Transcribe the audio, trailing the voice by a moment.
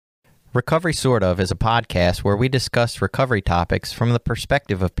Recovery Sort Of is a podcast where we discuss recovery topics from the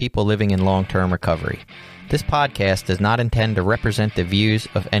perspective of people living in long-term recovery. This podcast does not intend to represent the views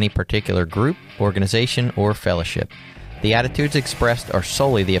of any particular group, organization, or fellowship. The attitudes expressed are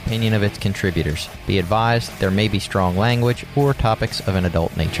solely the opinion of its contributors. Be advised, there may be strong language or topics of an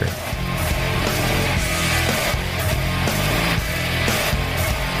adult nature.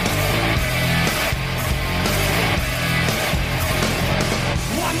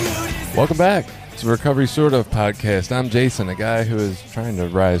 Welcome back to the Recovery Sort Of podcast. I'm Jason, a guy who is trying to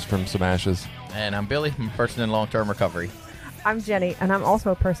rise from some ashes. And I'm Billy, I'm a person in long-term recovery. I'm Jenny, and I'm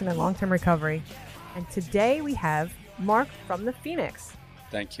also a person in long-term recovery. And today we have Mark from the Phoenix.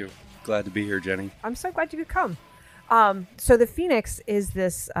 Thank you. Glad to be here, Jenny. I'm so glad you could come. So the Phoenix is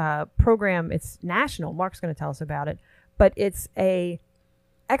this program. It's national. Mark's going to tell us about it. But it's a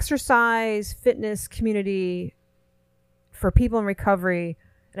exercise, fitness community for people in recovery.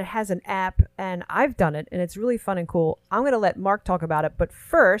 And it has an app, and I've done it, and it's really fun and cool. I'm going to let Mark talk about it. But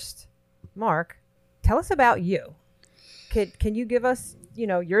first, Mark, tell us about you. Can you give us,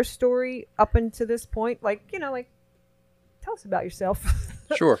 your story up until this point? Tell us about yourself.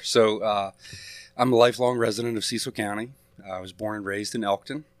 Sure. So I'm a lifelong resident of Cecil County. I was born and raised in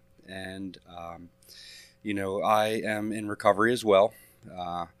Elkton. And, I am in recovery as well.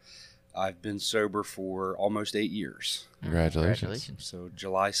 I've been sober for almost 8 years. Congratulations. So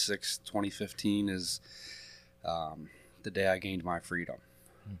July 6th, 2015 is the day I gained my freedom.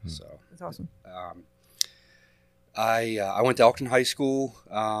 Mm-hmm. So that's awesome. I went to Elkton High School.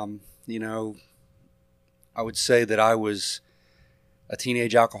 I would say that I was a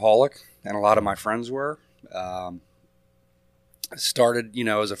teenage alcoholic, and a lot of my friends were. Started,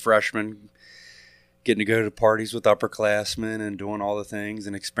 as a freshman, getting to go to parties with upperclassmen and doing all the things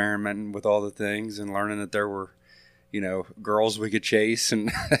and experimenting with all the things and learning that there were, girls we could chase and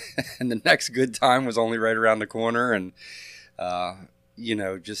and the next good time was only right around the corner. And, I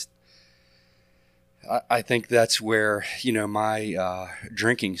think that's where, my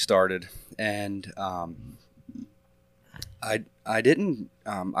drinking started. And I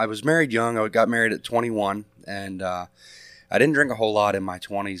was married young. I got married at 21, and I didn't drink a whole lot in my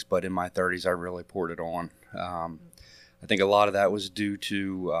 20s, but in my 30s, I really poured it on. I think a lot of that was due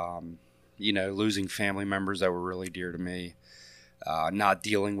to, losing family members that were really dear to me, not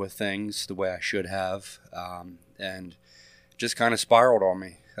dealing with things the way I should have, and just kind of spiraled on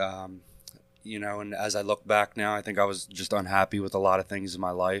me. And as I look back now, I think I was just unhappy with a lot of things in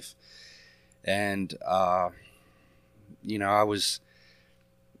my life. And, I was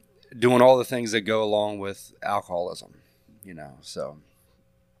doing all the things that go along with alcoholism. So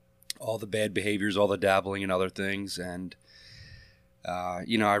all the bad behaviors, all the dabbling in other things. And,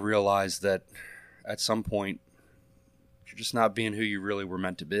 I realized that at some point you're just not being who you really were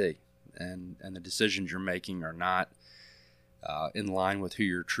meant to be. And the decisions you're making are not in line with who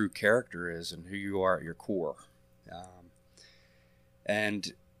your true character is and who you are at your core. I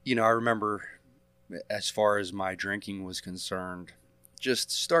remember as far as my drinking was concerned,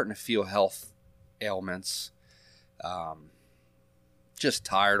 just starting to feel health ailments, just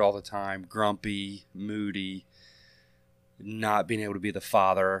tired all the time, grumpy, moody, not being able to be the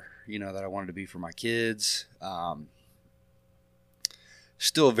father, that I wanted to be for my kids.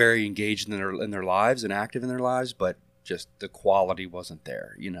 Still very engaged in their lives and active in their lives, but just the quality wasn't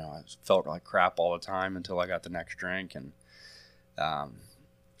there. I felt like crap all the time until I got the next drink. And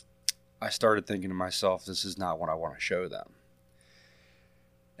I started thinking to myself, this is not what I want to show them.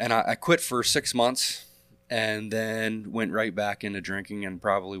 And I quit for 6 months. And then went right back into drinking and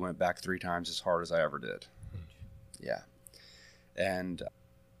probably went back 3 times as hard as I ever did. Yeah. And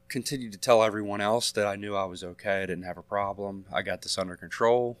continued to tell everyone else that I knew I was okay. I didn't have a problem. I got this under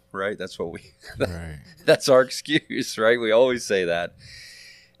control, right? That's what right. That's our excuse, right? We always say that.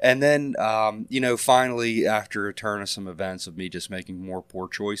 And then, finally, after a turn of some events of me just making more poor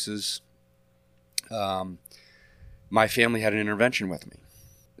choices, my family had an intervention with me.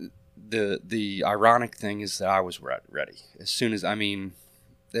 The ironic thing is that I was ready. As soon as,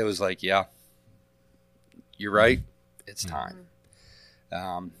 it was like, yeah, you're right. It's time.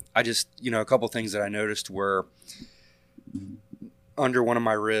 I just, a couple things that I noticed were under one of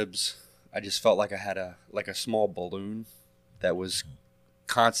my ribs, I just felt like I had a small balloon that was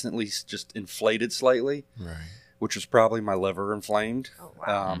constantly just inflated slightly, right, which was probably my liver inflamed. Oh,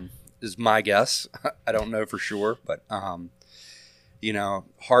 wow. Is my guess. I don't know for sure, but,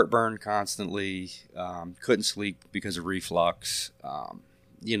 heartburn constantly, couldn't sleep because of reflux,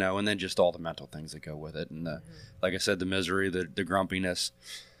 and then just all the mental things that go with it. And like I said, the misery, the grumpiness,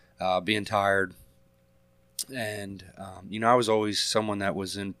 being tired. And, I was always someone that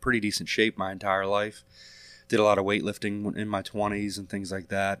was in pretty decent shape my entire life. Did a lot of weightlifting in my 20s and things like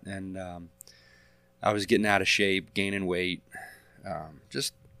that. And I was getting out of shape, gaining weight,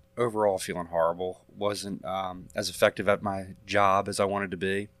 just overall feeling horrible. Wasn't as effective at my job as I wanted to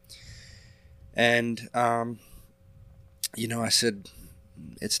be. And, I said,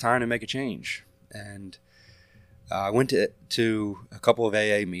 it's time to make a change. And I went to a couple of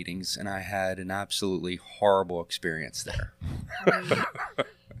AA meetings, and I had an absolutely horrible experience there.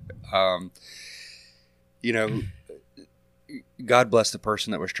 God bless the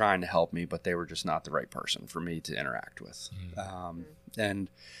person that was trying to help me, but they were just not the right person for me to interact with. And,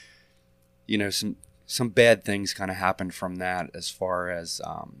 some bad things kind of happened from that as far as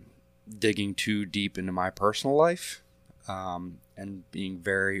digging too deep into my personal life and being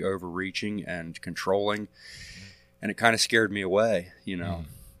very overreaching and controlling. And it kind of scared me away,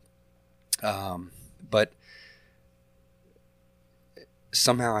 but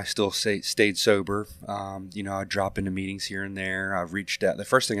somehow I still stayed sober. I'd drop into meetings here and there. I reached out. The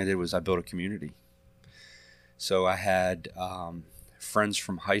first thing I did was I built a community. So I had friends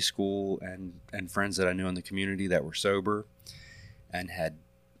from high school and friends that I knew in the community that were sober and had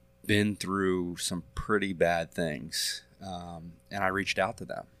been through some pretty bad things. And I reached out to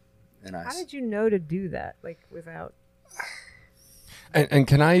them. And how did you know to do that? Like without. And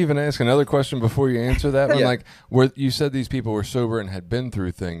can I even ask another question before you answer that one? Yeah. Like, you said these people were sober and had been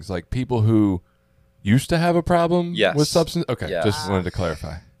through things, like people who used to have a problem Yes. with substance? Okay, Yes. just wanted to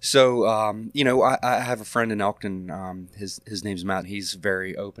clarify. So, I have a friend in Elkton. His name's Matt. He's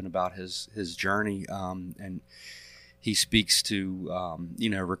very open about his journey, and he speaks to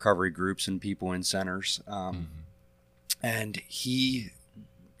recovery groups and people in centers. And he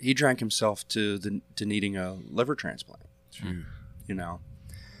drank himself to needing a liver transplant. Phew.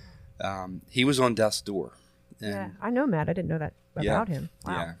 He was on death's door. And, Yeah, I know Matt. I didn't know that about him.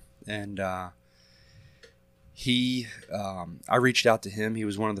 Wow. Yeah, and I reached out to him. He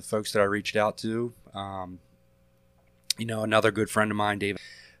was one of the folks that I reached out to. Another good friend of mine, David.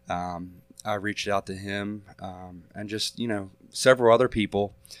 I reached out to him, and just several other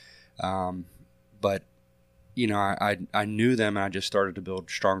people. But I knew them, and I just started to build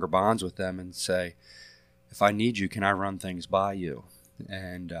stronger bonds with them and say, if I need you, can I run things by you?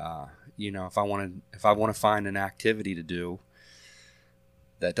 And if I want to find an activity to do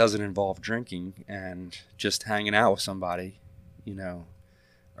that doesn't involve drinking and just hanging out with somebody,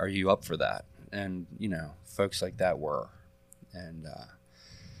 are you up for that? And folks like that were, and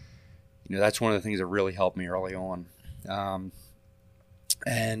that's one of the things that really helped me early on.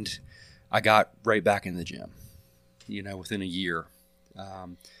 And I got right back in the gym, within a year.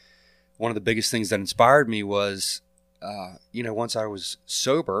 One of the biggest things that inspired me was, once I was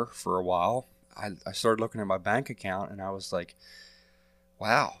sober for a while, I started looking at my bank account and I was like,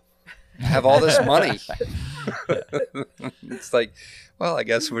 wow, I have all this money. It's like, well, I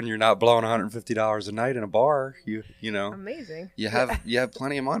guess when you're not blowing $150 a night in a bar, Amazing. you have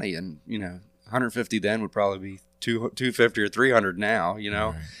plenty of money, and 150 then would probably be 250 or 300 now,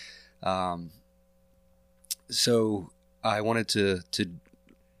 Right. So I wanted to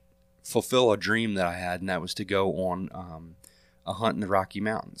fulfill a dream that I had, and that was to go on a hunt in the Rocky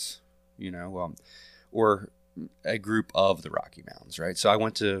Mountains, or a group of the Rocky Mountains, right? So I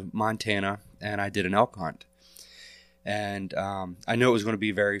went to Montana and I did an elk hunt, and I knew it was going to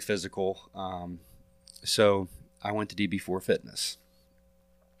be very physical, so I went to DB4 Fitness.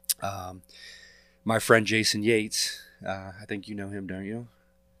 My friend Jason Yates, I think you know him, don't you?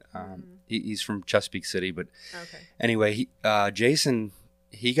 He's from Chesapeake City, but Okay. anyway, Jason,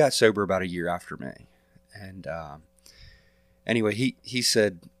 he got sober about a year after me. And anyway, he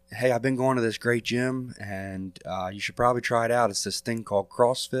said, hey, I've been going to this great gym, and you should probably try it out. It's this thing called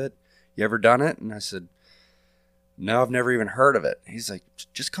CrossFit. You ever done it? And I said, no, I've never even heard of it. He's like,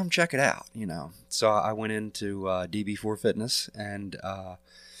 just come check it out, So I went into DB4 Fitness, and, I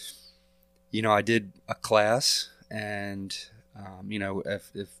did a class, and,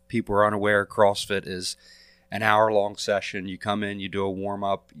 if people are unaware, CrossFit is an hour-long session. You come in, you do a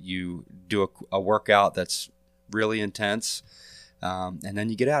warm-up, you do a workout that's really intense, and then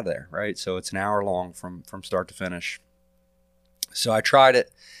you get out of there, right? So it's an hour long from start to finish. So I tried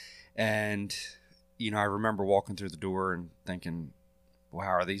it, and, I remember walking through the door and thinking, wow,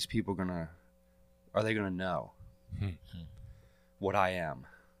 are these people going to know what I am,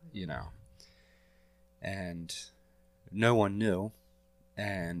 And no one knew,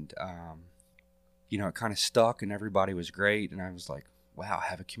 and, it kind of stuck, and everybody was great, and I was like, wow, I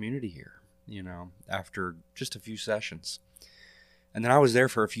have a community here, after just a few sessions. And then I was there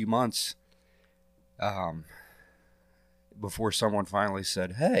for a few months, before someone finally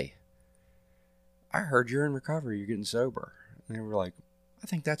said, "Hey, I heard you're in recovery. You're getting sober." And they were like, "I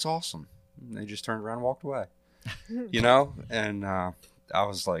think that's awesome." And they just turned around and walked away, And I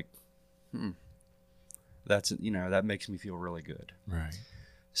was like, that's, that makes me feel really good. Right.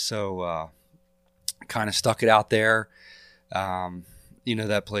 So kind of stuck it out there.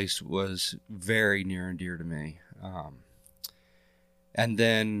 That place was very near and dear to me. And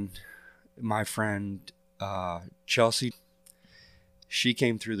then my friend Chelsea, she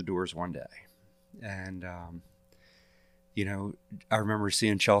came through the doors one day. And, I remember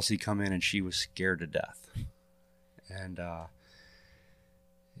seeing Chelsea come in and she was scared to death. And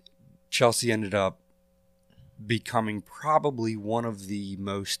Chelsea ended up becoming probably one of the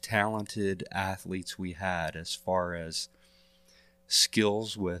most talented athletes we had as far as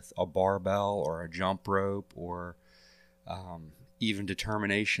skills with a barbell or a jump rope or even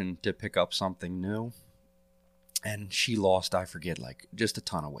determination to pick up something new. And she lost, I forget, like just a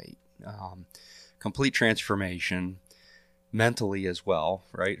ton of weight. Complete transformation mentally as well,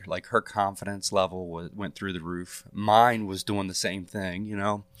 right? Like her confidence level went through the roof. Mine was doing the same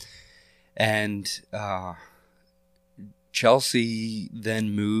thing, And Chelsea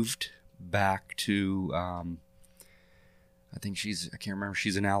then moved back to, I can't remember,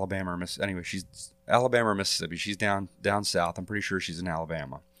 she's in Alabama or she's Alabama or Mississippi. She's down south. I'm pretty sure she's in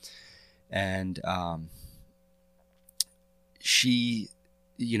Alabama. And she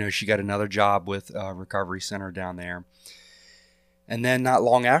got another job with a recovery center down there. And then not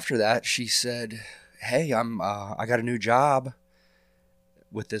long after that, she said, "Hey, I got a new job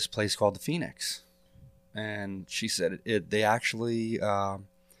with this place called the Phoenix." And she said they actually have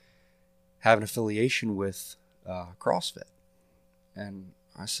an affiliation with CrossFit. And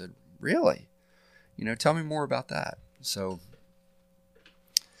I said, "Really? Tell me more about that." So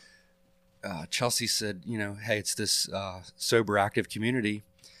Chelsea said, "Hey, it's this sober active community,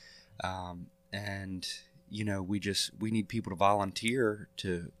 and we need people to volunteer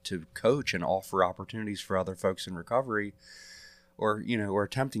to coach and offer opportunities for other folks in recovery, or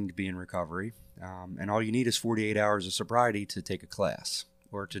attempting to be in recovery. And all you need is 48 hours of sobriety to take a class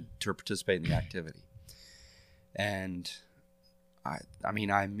or to participate in the activity." And I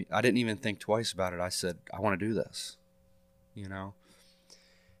didn't even think twice about it. I said, "I want to do this,"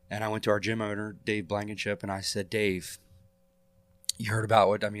 And I went to our gym owner, Dave Blankenship, and I said, "Dave, you heard about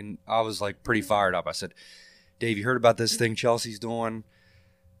what?" I was like pretty fired up. I said, "Dave, you heard about this thing Chelsea's doing?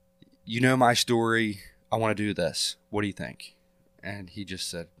 You know my story. I want to do this. What do you think?" And he just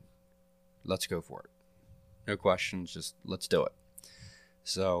said, "Let's go for it. No questions. Just let's do it."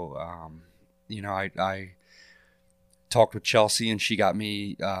 So, I talked with Chelsea, and she got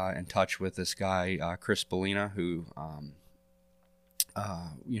me in touch with this guy, Chris Bellina, who,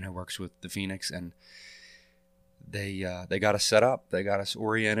 works with the Phoenix, and they got us set up. They got us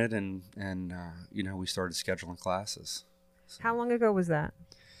oriented, and we started scheduling classes. So, How long ago was that?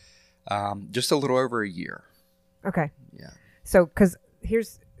 just a little over a year. Okay. Yeah. So, because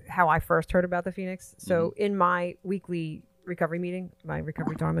here's how I first heard about the Phoenix. So, in my weekly recovery meeting, my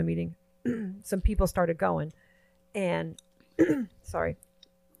recovery Dharma meeting, some people started going, and sorry.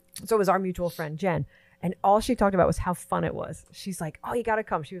 So it was our mutual friend Jen, and all she talked about was how fun it was. She's like, "Oh, you got to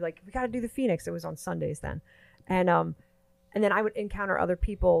come." She was like, "We got to do the Phoenix." It was on Sundays then, and then I would encounter other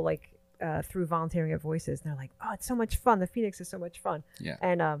people like through volunteering at Voices, and they're like, "Oh, it's so much fun. The Phoenix is so much fun." Yeah.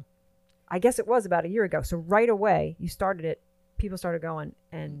 And I guess it was about a year ago. So right away, you started it. People started going,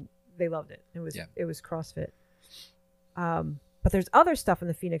 and they loved it. It was CrossFit. But there's other stuff in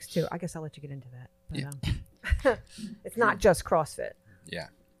the Phoenix too. I guess I'll let you get into that. But, it's not just CrossFit. Yeah.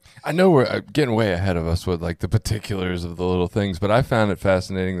 I know we're getting way ahead of us with like the particulars of the little things, but I found it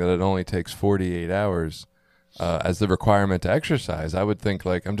fascinating that it only takes 48 hours as the requirement to exercise. I would think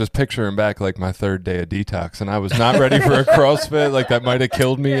like, I'm just picturing back like my third day of detox, and I was not ready for a CrossFit. Like that might have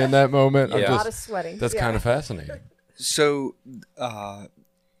killed me in that moment. Yeah. A lot of sweating. That's kind of fascinating. So,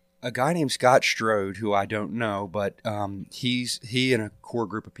 a guy named Scott Strode, who I don't know, but he and a core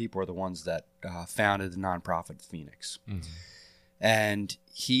group of people are the ones that founded the nonprofit Phoenix. Mm-hmm. And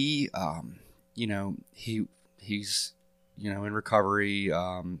he, he's in recovery.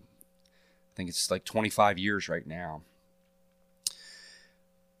 I think it's like 25 years right now.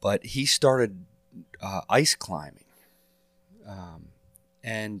 But he started ice climbing,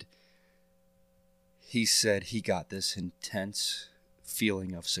 and he said he got this intense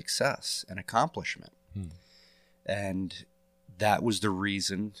feeling of success and accomplishment. And that was the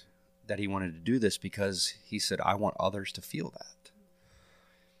reason that he wanted to do this, because he said, I want others to feel that.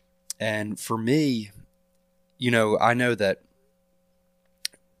 And for me, I know that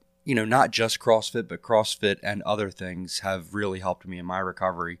not just CrossFit, but CrossFit and other things have really helped me in my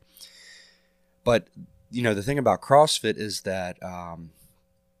recovery. But, the thing about CrossFit is that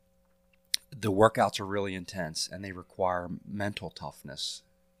the workouts are really intense and they require mental toughness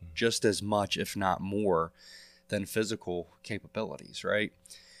just as much, if not more, than physical capabilities, right?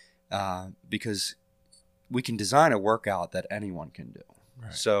 Because we can design a workout that anyone can do.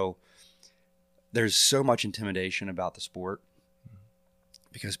 Right. So there's so much intimidation about the sport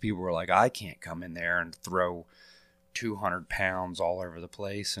because people are like, I can't come in there and throw 200 pounds all over the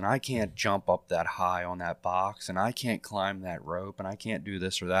place, and I can't jump up that high on that box, and I can't climb that rope, and I can't do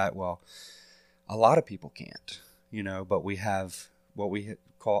this or that. Well, a lot of people can't, but we have what we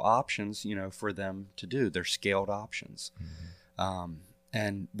call options, for them to do. They're scaled options.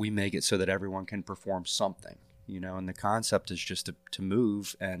 And we make it so that everyone can perform something, and the concept is just to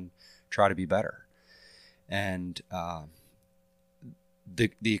move and try to be better. And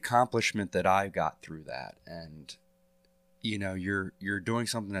the accomplishment that I got through that, and you're doing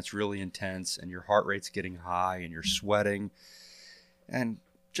something that's really intense, and your heart rate's getting high, and you're sweating, and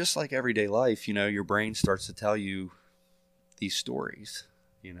just like everyday life, your brain starts to tell you these stories.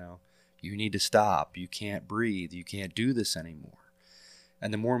 You need to stop. You can't breathe. You can't do this anymore.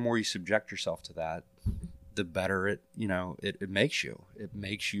 And the more and more you subject yourself to that, the better it makes you. It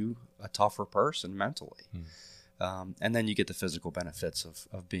makes you a tougher person mentally. And then you get the physical benefits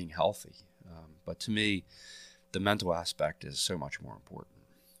of being healthy. But to me, the mental aspect is so much more important.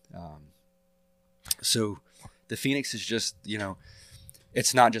 So the Phoenix is just,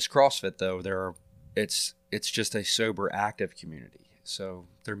 it's not just CrossFit though. It's just a sober, active community. So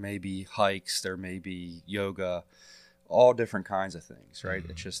there may be hikes, there may be yoga, all different kinds of things, right?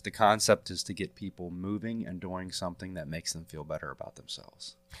 It's just the concept is to get people moving and doing something that makes them feel better about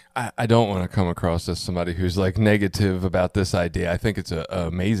themselves. I don't want to come across as somebody who's like negative about this idea. I think it's an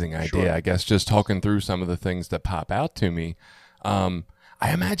amazing idea. Sure. I guess just talking through some of the things that pop out to me, I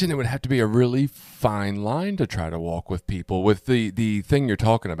imagine it would have to be a really fine line to try to walk with people with the thing you're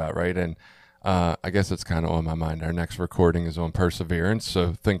talking about, right? And I guess it's kind of on my mind. Our next recording is on perseverance.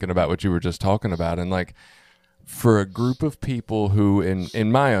 So thinking about what you were just talking about, and like for a group of people who,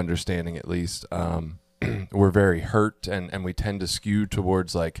 in my understanding at least, we're very hurt and we tend to skew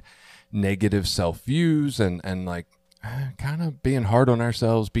towards like negative self-views and like kind of being hard on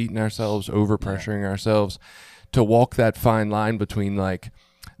ourselves, beating ourselves, over-pressuring ourselves, to walk that fine line between like,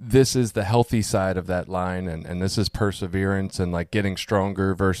 this is the healthy side of that line and this is perseverance and like getting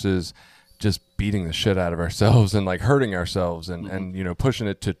stronger versus just beating the shit out of ourselves and like hurting ourselves and pushing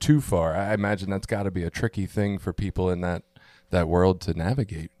it to too far. I imagine that's got to be a tricky thing for people in that world to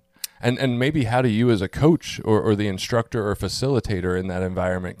navigate. And maybe how do you as a coach or the instructor or facilitator in that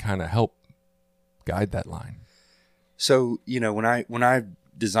environment kind of help guide that line? So, when I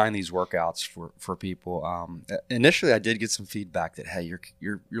design these workouts for people, initially I did get some feedback that, hey,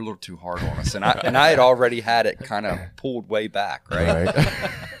 you're a little too hard on us. And I had already had it kind of pulled way back. Right.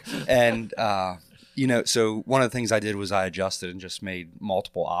 And, so one of the things I did was I adjusted and just made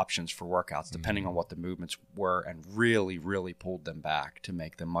multiple options for workouts depending on what the movements were, and really, really pulled them back to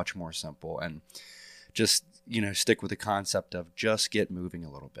make them much more simple and just, stick with the concept of just get moving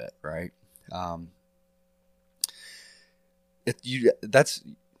a little bit. Right. You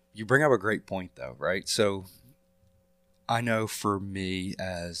bring up a great point though, right? So I know for me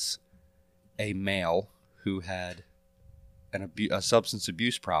as a male who had a substance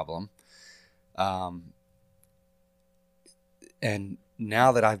abuse problem, and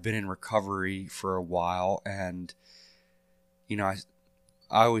now that I've been in recovery for a while, and I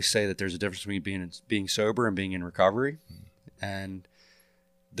always say that there's a difference between being sober and being in recovery, and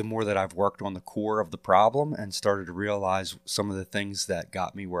the more that I've worked on the core of the problem and started to realize some of the things that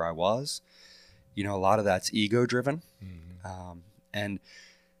got me where I was, a lot of that's ego driven. And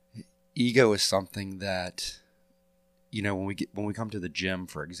ego is something that, when we come to the gym,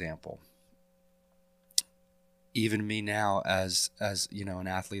 for example, even me now as an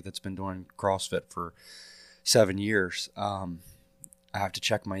athlete that's been doing CrossFit for 7 years, I have to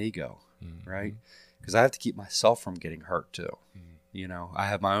check my ego, right? Because I have to keep myself from getting hurt too. I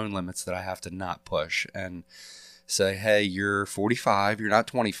have my own limits that I have to not push and say, hey, you're 45, you're not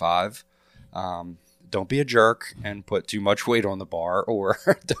 25. Don't be a jerk and put too much weight on the bar, or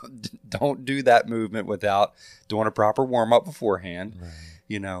don't do that movement without doing a proper warm up beforehand.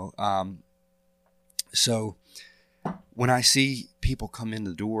 Right. So when I see people come in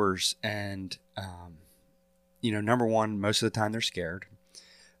the doors and, number one, most of the time they're scared.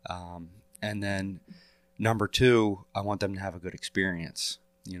 And then number two, I want them to have a good experience,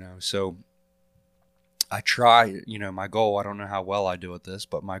 So I try, my goal, I don't know how well I do at this,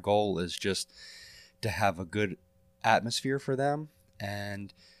 but my goal is just to have a good atmosphere for them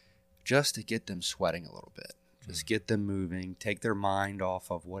and just to get them sweating a little bit. Just get them moving, take their mind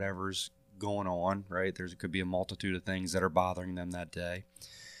off of whatever's going on, right? There could be a multitude of things that are bothering them that day.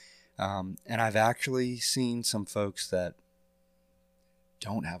 And I've actually seen some folks that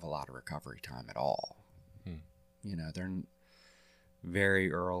don't have a lot of recovery time at all. They're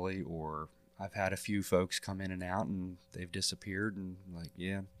very early, or I've had a few folks come in and out and they've disappeared and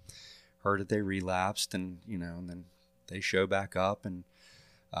heard that they relapsed and then they show back up. And,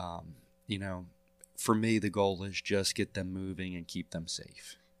 for me, the goal is just get them moving and keep them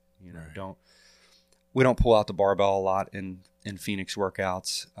safe. Right. We don't pull out the barbell a lot in Phoenix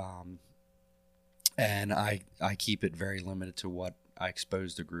workouts. And I keep it very limited to what I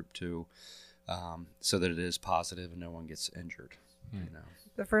expose the group to, so that it is positive and no one gets injured.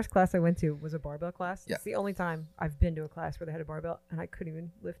 The first class I went to was a barbell class. Yeah. It's the only time I've been to a class where they had a barbell, and I couldn't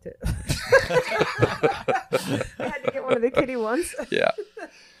even lift it. I had to get one of the kiddie ones. Yeah.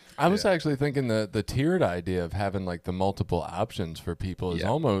 I was actually thinking the tiered idea of having like the multiple options for people is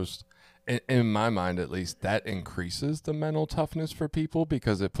almost, in my mind at least, that increases the mental toughness for people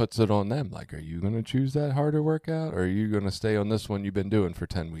because it puts it on them. Like, are you going to choose that harder workout, or are you going to stay on this one you've been doing for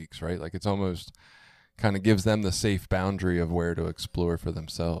 10 weeks, right? Like, it's almost kind of gives them the safe boundary of where to explore for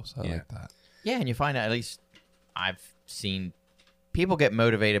themselves. I like that. Yeah, and you find out, at least I've seen people get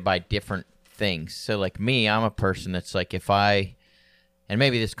motivated by different things. So like me, I'm a person that's like, and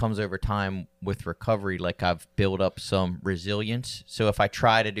maybe this comes over time with recovery, like I've built up some resilience. So if I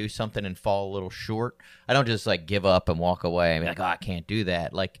try to do something and fall a little short, I don't just like give up and walk away and be like, oh, I can't do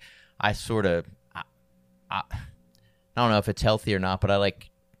that. Like I sort of, I don't know if it's healthy or not, but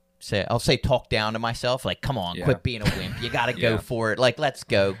I'll say talk down to myself. Like, come on, quit being a wimp. You got to go for it. Like, let's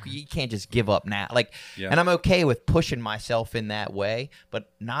go. You can't just give up now. Like, and I'm okay with pushing myself in that way,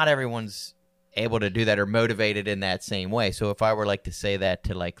 but not everyone's able to do that or motivated in that same way. So if I were like to say that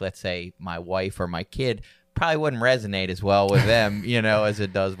to like, let's say my wife or my kid, probably wouldn't resonate as well with them, as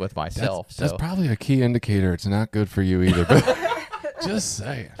it does with myself. That's probably a key indicator. It's not good for you either. But just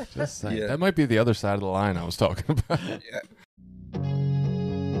saying. Yeah. That might be the other side of the line I was talking about. Yeah.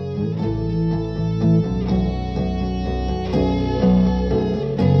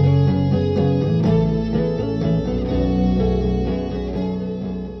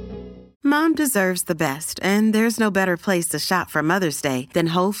 Mom deserves the best, and there's no better place to shop for Mother's Day than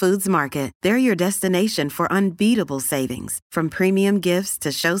Whole Foods Market. They're your destination for unbeatable savings, from premium gifts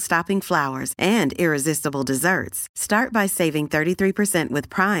to show-stopping flowers and irresistible desserts. Start by saving 33% with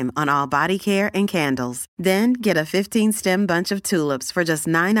Prime on all body care and candles. Then get a 15-stem bunch of tulips for just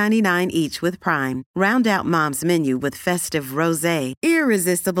 $9.99 each with Prime. Round out Mom's menu with festive rosé,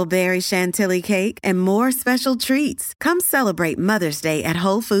 irresistible berry chantilly cake, and more special treats. Come celebrate Mother's Day at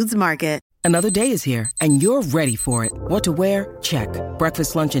Whole Foods Market. Another day is here, and you're ready for it. What to wear? Check.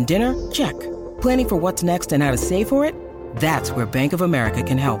 Breakfast, lunch, and dinner? Check. Planning for what's next and how to save for it? That's where Bank of America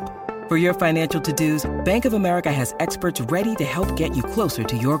can help. For your financial to-dos, Bank of America has experts ready to help get you closer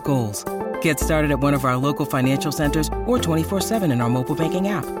to your goals. Get started at one of our local financial centers or 24/7 in our mobile banking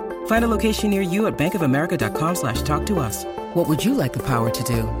app. Find a location near you at bankofamerica.com/talktous. What would you like the power to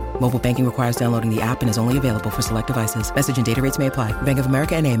do? Mobile banking requires downloading the app and is only available for select devices. Message and data rates may apply. Bank of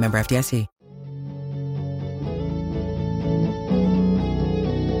America NA, member FDIC.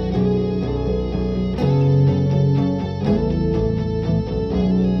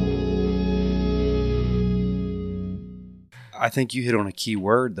 I think you hit on a key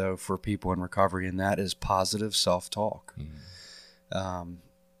word, though, for people in recovery, and that is positive self-talk.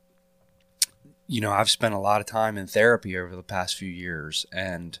 I've spent a lot of time in therapy over the past few years,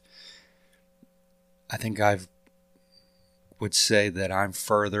 and I think I would say that I'm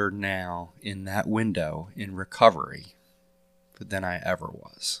further now in that window in recovery than I ever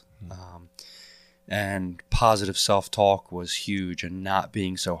was. And positive self-talk was huge, and not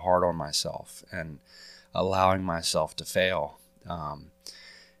being so hard on myself and allowing myself to fail,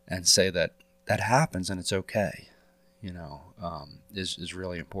 and say that happens and it's okay, is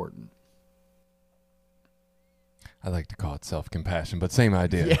really important. I like to call it self-compassion, but same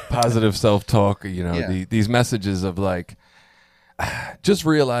idea. Yeah. Positive self-talk, these messages of like, just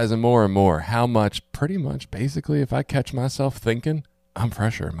realizing more and more how much, pretty much, basically, if I catch myself thinking, I'm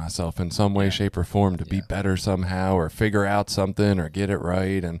pressuring myself in some way, shape, or form to be better somehow or figure out something or get it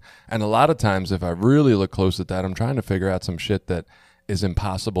right. And a lot of times, if I really look close at that, I'm trying to figure out some shit that is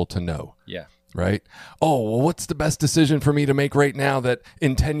impossible to know. Yeah. Right? Oh, well, what's the best decision for me to make right now that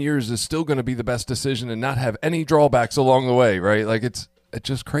in 10 years is still going to be the best decision and not have any drawbacks along the way, right? Like it's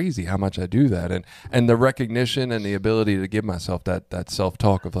just crazy how much I do that. And the recognition and the ability to give myself that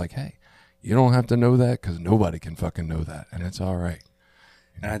self-talk of like, hey, you don't have to know that because nobody can fucking know that. And it's all right.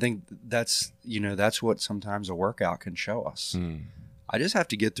 And I think that's what sometimes a workout can show us. I just have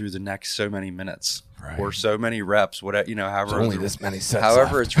to get through the next so many minutes or so many reps, whatever, however. There's only this many sets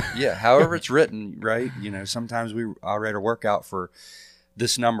however left. However it's written, right? Sometimes I'll write a workout for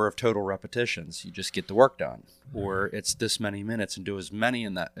this number of total repetitions. You just get the work done. Or it's this many minutes and do as many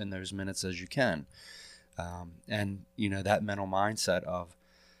in those minutes as you can. And that mental mindset of,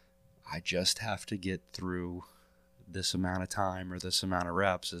 I just have to get through this amount of time or this amount of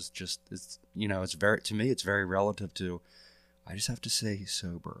reps is just, it's very relative to, I just have to stay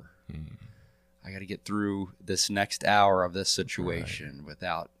sober. I got to get through this next hour of this situation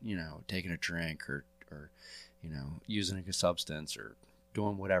without, taking a drink or using a substance or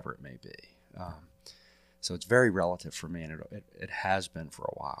doing whatever it may be. So it's very relative for me, and it has been for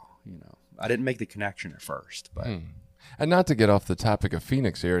a while. I didn't make the connection at first, but. And not to get off the topic of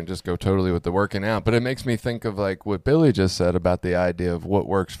Phoenix here and just go totally with the working out, but it makes me think of like what Billy just said about the idea of what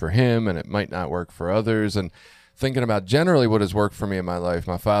works for him and it might not work for others. And thinking about generally what has worked for me in my life,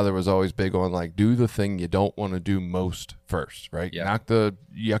 my father was always big on like, do the thing you don't want to do most first, right? Yeah. Knock the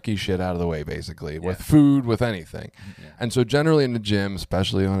yucky shit out of the way, basically, with food, with anything. Yeah. And so generally in the gym,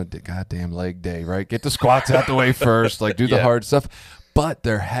 especially on a goddamn leg day, right? Get the squats out the way first, like do the hard stuff. But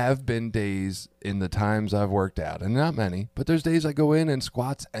there have been days in the times I've worked out, and not many, but there's days I go in and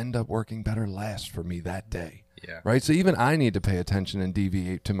squats end up working better last for me that day. Yeah. Right? So even I need to pay attention and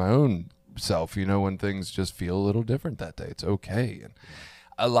deviate to my own self, when things just feel a little different that day. It's okay. And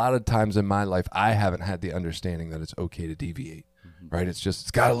a lot of times in my life, I haven't had the understanding that it's okay to deviate, right? It's just,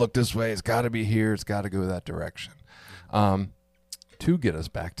 it's got to look this way. It's got to be here. It's got to go that direction. To get us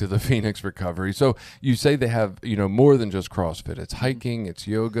back to the Phoenix recovery. So you say they have, more than just CrossFit. It's hiking, it's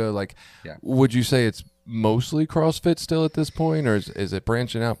yoga. Like, would you say it's mostly CrossFit still at this point, or is it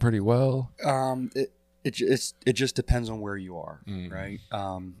branching out pretty well? It just depends on where you are, right?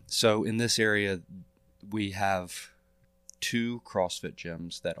 So in this area, we have 2 CrossFit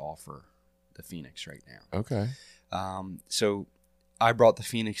gyms that offer the Phoenix right now. Okay. So I brought the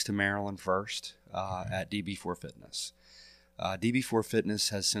Phoenix to Maryland first at DB4 Fitness. DB4 Fitness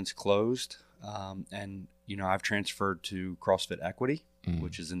has since closed, and I've transferred to CrossFit Equity,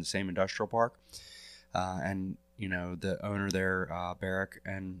 which is in the same industrial park, and the owner there, Barrick,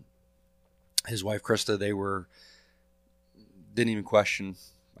 and his wife Krista, didn't even question.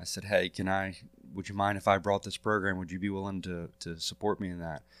 I said, "Hey, would you mind if I brought this program? Would you be willing to support me in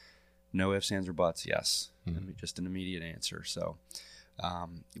that?" No ifs, ands, or buts. Yes, just an immediate answer. So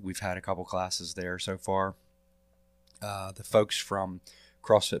we've had a couple classes there so far. The folks from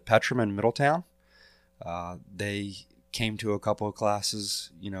CrossFit Petram in Middletown, they came to a couple of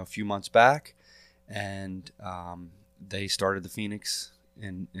classes, a few months back, and they started the Phoenix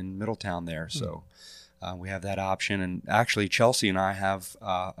in Middletown there. So we have that option. And actually, Chelsea and I have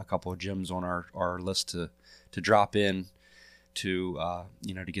a couple of gyms on our list to drop in to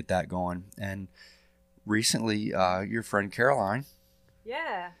get that going. And recently, your friend Caroline,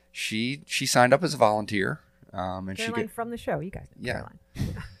 she signed up as a volunteer. And Caroline from the show, you guys know Caroline.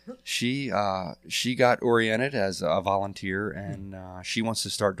 She got oriented as a volunteer, and she wants to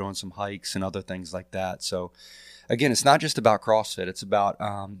start doing some hikes and other things like that. So again, it's not just about CrossFit, it's about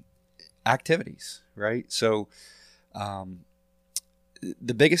activities, right? So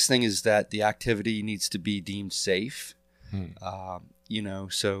the biggest thing is that the activity needs to be deemed safe.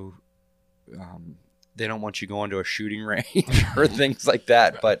 So they don't want you going to a shooting range or things like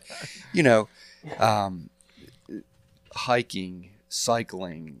that, but hiking,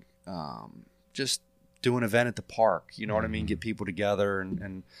 cycling, just do an event at the park, what I mean? Get people together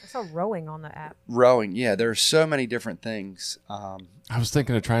and I saw rowing on the app. Rowing, yeah. There are so many different things. I was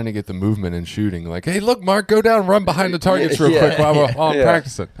thinking of trying to get the movement in shooting. Like, hey, look, Mark, go down and run behind the targets real quick while I'm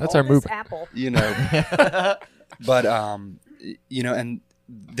practicing. That's our movement. Apple. But, and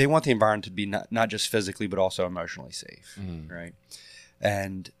they want the environment to be not just physically, but also emotionally safe, right?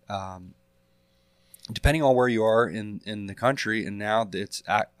 And depending on where you are in the country, and now it's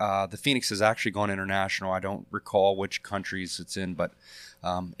the Phoenix has actually gone international. I don't recall which countries it's in, but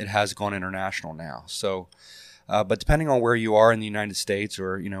it has gone international now. So, but depending on where you are in the United States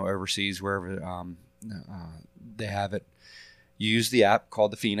or overseas, wherever they have it, you use the app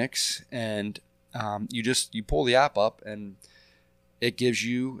called the Phoenix, and you pull the app up, and it gives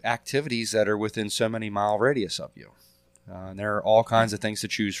you activities that are within so many mile radius of you. And there are all kinds of things to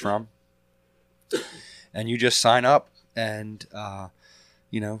choose from. And you just sign up, and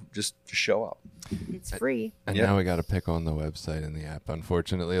just show up. It's free. And Yep. now we got to pick on the website and the app,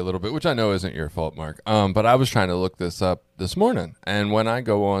 unfortunately, a little bit, which I know isn't your fault, Mark. But I was trying to look this up this morning, and when I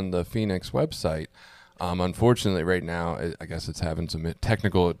go on the Phoenix website, unfortunately, right now, I guess it's having some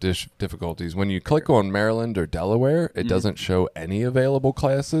technical difficulties. When you click on Maryland or Delaware, it doesn't show any available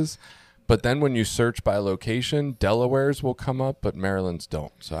classes. But then when you search by location, Delaware's will come up, but Maryland's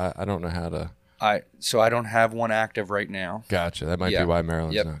don't. So I don't know how to. So I don't have one active right now. Gotcha. That might be why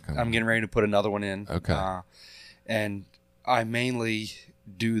Maryland's not coming. I'm getting ready to put another one in. Okay. And I mainly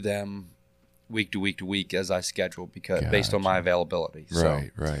do them week to week to week as I schedule based on my availability.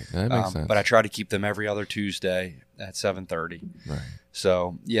 Right. That makes sense. But I try to keep them every other Tuesday at 7:30. Right.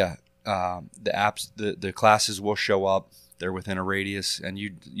 So the apps, the classes will show up. They're within a radius, and you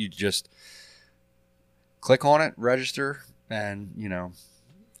just click on it, register, and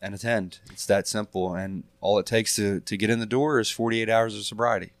and attend. It's that simple, and all it takes to get in the door is 48 hours of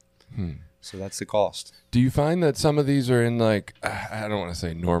sobriety. So that's the cost. Do you find that some of these are in like, I don't want to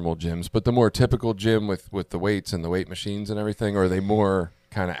say normal gyms, but the more typical gym with the weights and the weight machines and everything, or are they more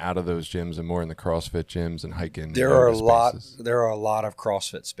kind of out of those gyms and more in the CrossFit gyms and hiking? There are a lot of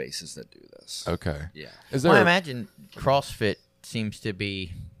CrossFit spaces that do this. Okay. Yeah. Is there Well, I imagine CrossFit seems to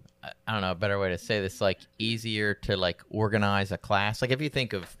be, I don't know, a better way to say this, like easier to like organize a class. Like if you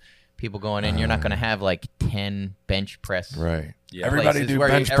think of people going in, you're not going to have like 10 bench press. right? Yeah. Everybody places do where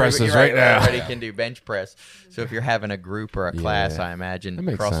bench presses right now. Everybody can do bench press. So if you're having a group or a class, I imagine that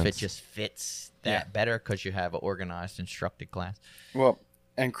makes CrossFit sense. just fits that better because you have an organized, instructed class. Well,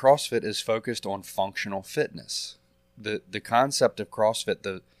 and CrossFit is focused on functional fitness. The concept of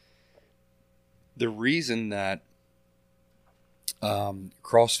CrossFit, the reason that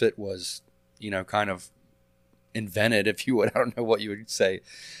CrossFit was, kind of invented, if you would, I don't know what you would say,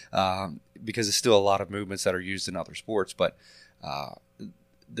 because there's still a lot of movements that are used in other sports, but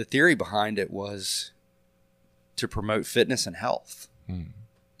the theory behind it was to promote fitness and health.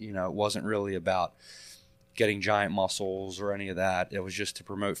 It wasn't really about getting giant muscles or any of that. It was just to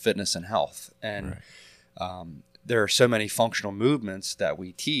promote fitness and health. And there are so many functional movements that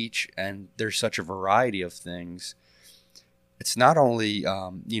we teach, and there's such a variety of things. It's not only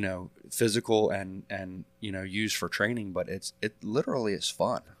physical and used for training, but it literally is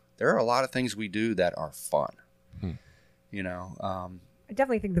fun. There are a lot of things we do that are fun. I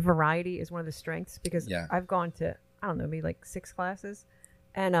definitely think the variety is one of the strengths because I've gone to, I don't know, maybe like 6 classes,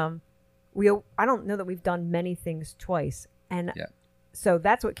 and I don't know that we've done many things twice, and so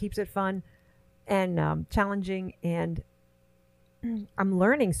that's what keeps it fun and challenging, and I'm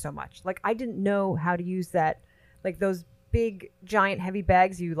learning so much. Like I didn't know how to use that, like those big giant heavy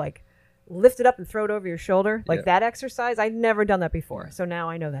bags you like lift it up and throw it over your shoulder, like that exercise. I'd never done that before, so now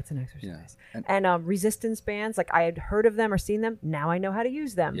I know that's an exercise. And resistance bands, like I had heard of them or seen them, now I know how to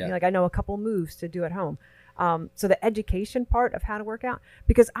use them. Like I know a couple moves to do at home. So the education part of how to work out,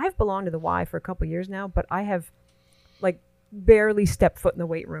 because I've belonged to the Y for a couple years now, but I have like barely stepped foot in the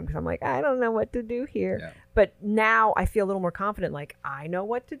weight room because I'm like, I don't know what to do here. But now I feel a little more confident, like I know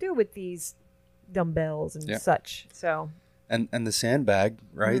what to do with these dumbbells and such. So and the sandbag,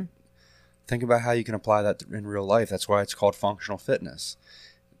 right? Think about how you can apply that in real life. That's why it's called functional fitness.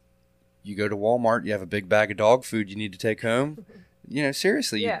 You go to Walmart, you have a big bag of dog food you need to take home.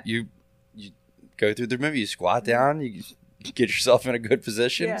 Seriously, you go through the movie, you squat down, you get yourself in a good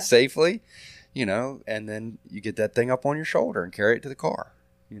position safely, and then you get that thing up on your shoulder and carry it to the car.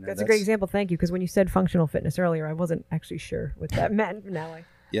 That's a great example. Thank you. Because when you said functional fitness earlier, I wasn't actually sure what that meant. Now I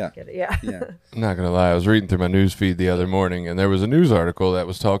get it. Yeah. I'm not going to lie. I was reading through my news feed the other morning, and there was a news article that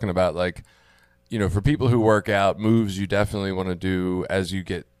was talking about, like, for people who work out, moves you definitely want to do as you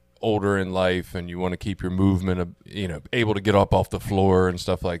get older in life, and you want to keep your movement, able to get up off the floor and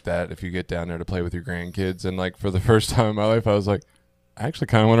stuff like that if you get down there to play with your grandkids. And, like, for the first time in my life, I was like, I actually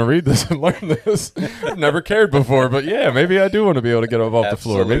kind of want to read this and learn this. I've never cared before, but maybe I do want to be able to get up off the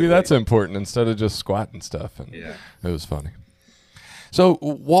floor. Maybe that's important instead of just squatting stuff. And it was funny. So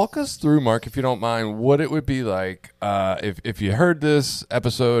walk us through, Mark, if you don't mind, what it would be like if you heard this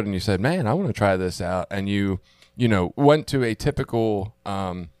episode and you said, man, I want to try this out, and you went to a typical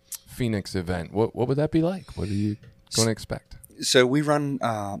Phoenix event. What would that be like? What are you going to expect? So we run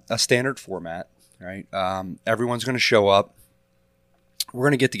a standard format, right? Everyone's going to show up. We're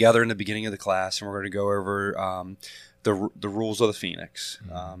going to get together in the beginning of the class, and we're going to go over the rules of the Phoenix,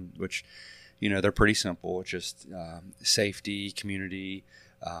 which they're pretty simple. It's just safety, community,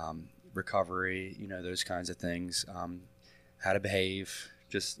 recovery, those kinds of things, how to behave,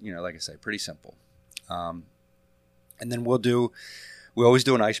 just, like I say, pretty simple. And then we always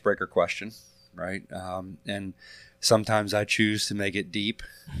do an icebreaker question. right? And sometimes I choose to make it deep,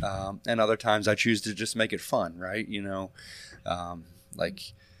 and other times I choose to just make it fun, right?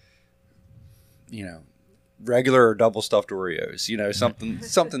 Like, regular or double stuffed Oreos,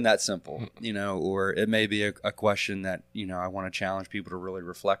 something that simple, or it may be a question that, I want to challenge people to really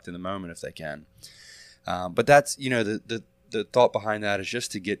reflect in the moment if they can. But that's, the thought behind that is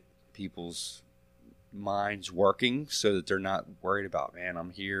just to get people's minds working so that they're not worried about, man,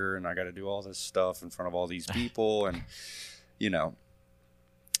 I'm here and I got to do all this stuff in front of all these people. And,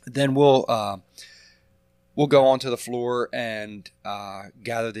 then we'll go onto the floor and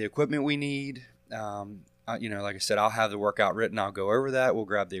gather the equipment we need. Like I said, I'll have the workout written. I'll go over that. We'll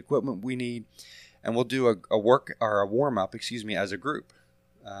grab the equipment we need, and we'll do a warm up, as a group.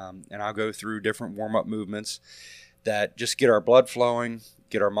 And I'll go through different warm up movements that just get our blood flowing,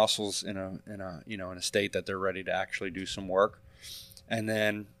 get our muscles in a state that they're ready to actually do some work. And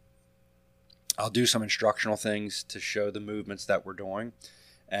then I'll do some instructional things to show the movements that we're doing,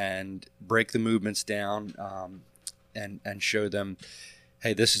 and break the movements down, and show them,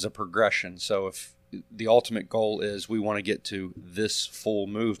 hey, this is a progression. So if the ultimate goal is we want to get to this full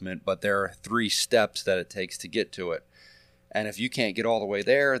movement, but there are 3 steps that it takes to get to it. And if you can't get all the way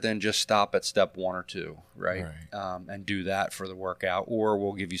there, then just stop at step 1 or 2, right? And do that for the workout, or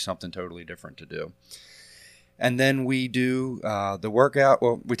we'll give you something totally different to do. And then we do the workout.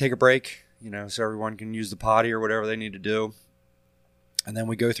 Well, we take a break, so everyone can use the potty or whatever they need to do. And then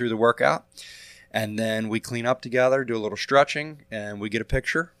we go through the workout, and then we clean up together, do a little stretching, and we get a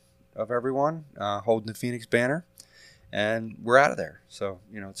picture of everyone holding the Phoenix banner, and we're out of there. So,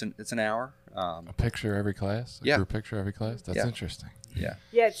 it's an hour. A picture every class? Yeah. Group picture every class? That's interesting. Yeah.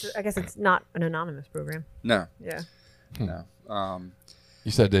 Yeah, I guess it's not an anonymous program. No. Yeah. No.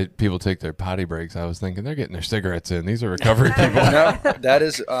 You said that people take their potty breaks. I was thinking they're getting their cigarettes in. These are recovery people. No, that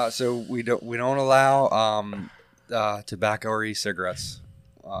is so we don't allow tobacco or e-cigarettes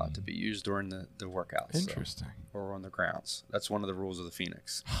to be used during the workouts. Interesting. Or on the grounds. That's one of the rules of the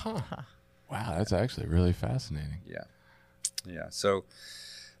Phoenix. Huh. Wow, that's actually really fascinating. Yeah. So,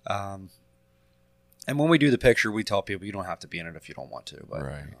 and when we do the picture, we tell people you don't have to be in it if you don't want to. But,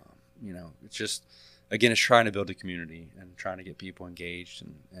 right. It's just, again, it's trying to build a community and trying to get people engaged.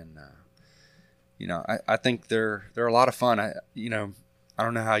 And I think they're a lot of fun. I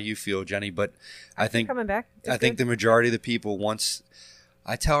don't know how you feel, Jenny, but I think coming back. I think the majority of the people, once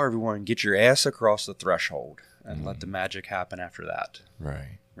I tell everyone, get your ass across the threshold and let the magic happen after that.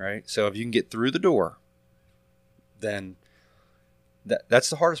 Right. So if you can get through the door, then that's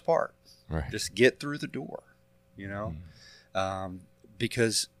the hardest part. Right. Just get through the door,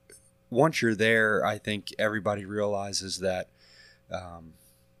 because once you're there, I think everybody realizes that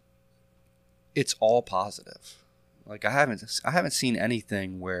it's all positive. Like I haven't seen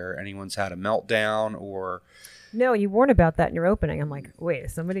anything where anyone's had a meltdown or. No, you warn about that in your opening. I'm like, wait,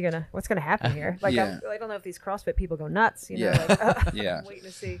 is somebody what's gonna happen here? Like, Yeah. I don't know if these CrossFit people go nuts. Yeah. Like, Yeah. I'm waiting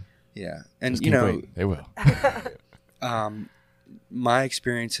to see. Yeah, and Just keep waiting. They will. My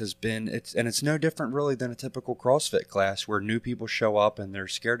experience has been it's no different really than a typical CrossFit class where new people show up and they're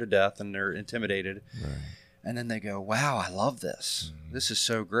scared to death and they're intimidated. Right. And then they go, wow, I love this. This is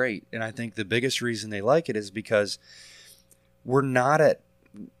so great. And I think the biggest reason they like it is because we're not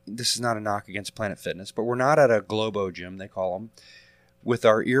this is not a knock against Planet Fitness, but we're not at a Globo gym, they call them, with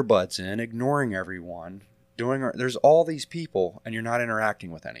our earbuds in, ignoring everyone, there's all these people and you're not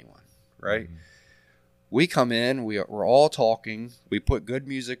interacting with anyone, right? Mm-hmm. We come in, we're all talking, we put good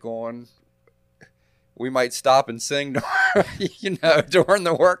music on, we might stop and sing, during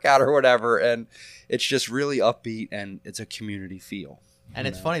the workout or whatever, and it's just really upbeat and it's a community feel. And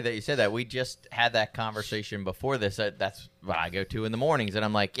it's funny that you said that. We just had that conversation before this. That's what I go to in the mornings, and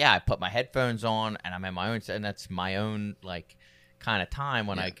I'm like, yeah, I put my headphones on, and I'm in my own, and that's my own kind of time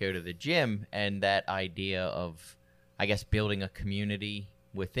when I go to the gym, and that idea of, I guess, building a community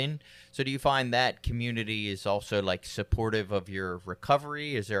within. So do you find that community is also supportive of your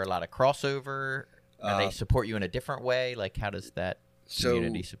recovery? Is there a lot of crossover? They support you in a different way? How does that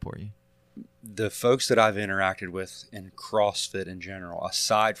community support you? The folks that I've interacted with in CrossFit in general,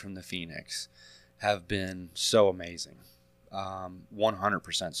 aside from the Phoenix, have been so amazing.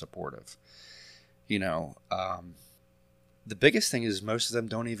 100% supportive. The biggest thing is most of them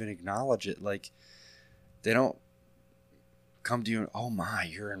don't even acknowledge it. They don't come to you and, oh my,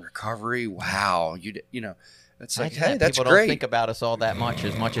 you're in recovery. Wow. It's like, hey, that's people great. Don't think about us all that much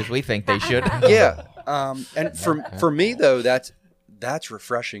as we think they should. Yeah. And for me though, that's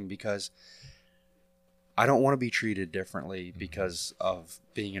refreshing because I don't want to be treated differently because of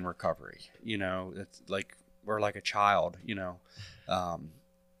being in recovery. It's we're like a child,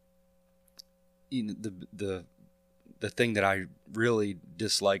 the thing that I really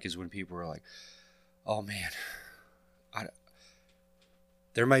dislike is when people are like, "Oh man,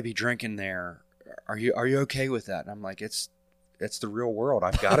 there might be drinking there. Are you okay with that?" And I'm like, it's the real world.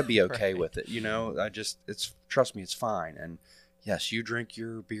 I've got to be okay with it. Trust me, it's fine. And yes, you drink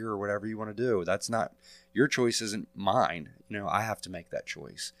your beer or whatever you want to do. That's not your choice, isn't mine. I have to make that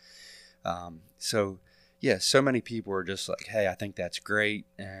choice. So many people are just like, "Hey, I think that's great."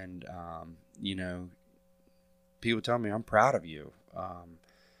 And, people tell me I'm proud of you.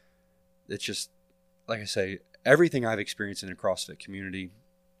 It's just, like I say, everything I've experienced in the CrossFit community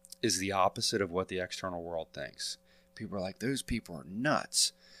is the opposite of what the external world thinks. People are like, "Those people are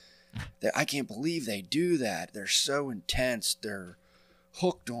nuts. I can't believe they do that. They're so intense. They're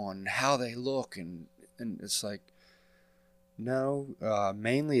hooked on how they look." And it's like, no,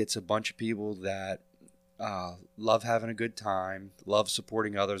 mainly it's a bunch of people that love having a good time, love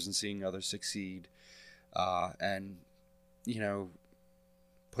supporting others and seeing others succeed, and,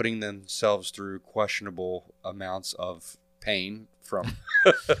 putting themselves through questionable amounts of pain from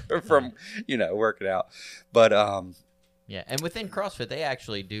working out. But yeah, and within CrossFit they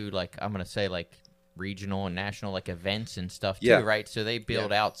actually do, like, I'm gonna say, like, regional and national, like, events and stuff too, right? So they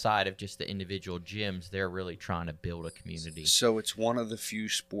build outside of just the individual gyms. They're really trying to build a community. So it's one of the few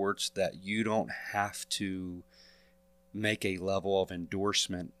sports that you don't have to make a level of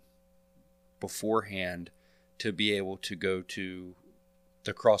endorsement beforehand to be able to go to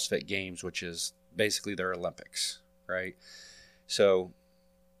the CrossFit Games, which is basically their Olympics, right? So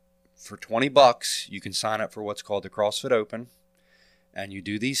for $20, you can sign up for what's called the CrossFit Open, and you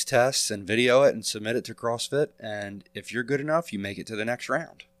do these tests and video it and submit it to CrossFit. And if you're good enough, you make it to the next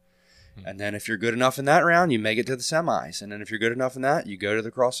round. And then if you're good enough in that round, you make it to the semis. And then if you're good enough in that, you go to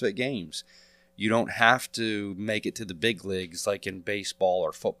the CrossFit Games. You don't have to make it to the big leagues like in baseball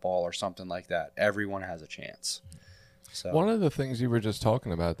or football or something like that. Everyone has a chance. So one of the things you were just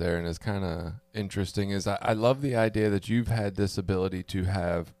talking about there, and is kind of interesting, is I love the idea that you've had this ability to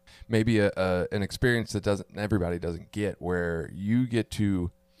have maybe an experience that everybody doesn't get, where you get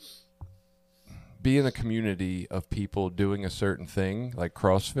to be in a community of people doing a certain thing like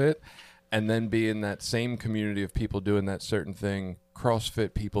CrossFit, and then be in that same community of people doing that certain thing,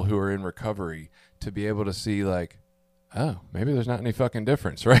 CrossFit people who are in recovery, to be able to see, like, oh, maybe there's not any fucking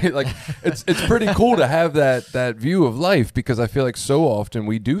difference, right? Like, it's pretty cool to have that view of life, because I feel like so often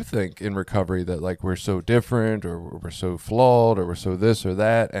we do think in recovery that, like, we're so different, or we're so flawed, or we're so this or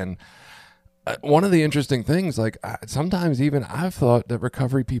that. And one of the interesting things, like, sometimes even I've thought that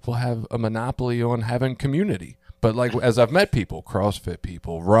recovery people have a monopoly on having community. But, like, as I've met people, CrossFit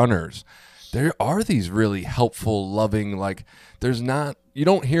people, runners, there are these really helpful, loving, like, you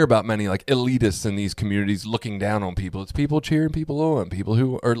don't hear about many, like, elitists in these communities looking down on people. It's people cheering people on, people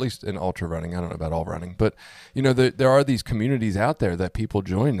who, or at least in ultra running, I don't know about all running, but, there are these communities out there that people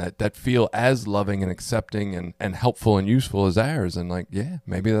join that feel as loving and accepting and helpful and useful as ours. And, like, yeah,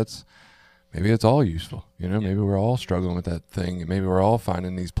 maybe it's all useful. Maybe we're all struggling with that thing, and maybe we're all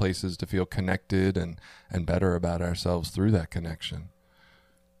finding these places to feel connected and better about ourselves through that connection.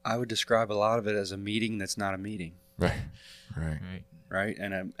 I would describe a lot of it as a meeting that's not a meeting. Right.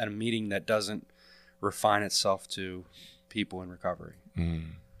 And a meeting that doesn't refine itself to people in recovery.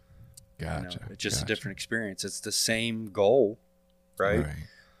 Gotcha. It's just a different experience. It's the same goal, right?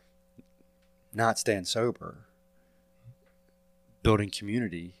 Not staying sober, building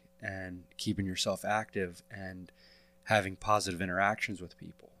community, and keeping yourself active and having positive interactions with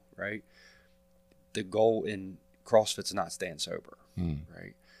people, right? The goal in CrossFit's not staying sober,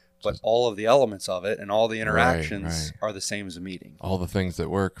 right? But all of the elements of it and all the interactions are the same as a meeting. All the things that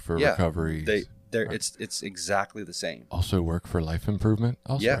work for recovery. It's exactly the same. Also work for life improvement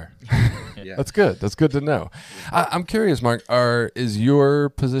elsewhere. Yeah. That's good. That's good to know. I'm curious, Mark, is your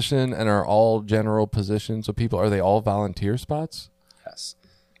position and are all general positions of people, are they all volunteer spots? Yes.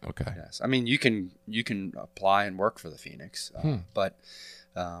 Okay. Yes. I mean, you can apply and work for the Phoenix, but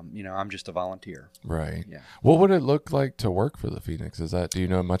I'm just a volunteer. Right. Yeah. What would it look like to work for the Phoenix? Do you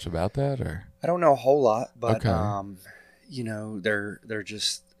know much about that, or? I don't know a whole lot, but okay. They're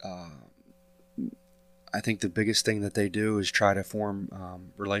just. I think the biggest thing that they do is try to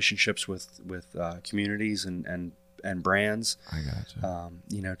form relationships with communities and brands. I gotcha.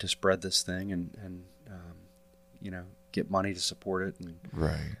 To spread this thing and get money to support it and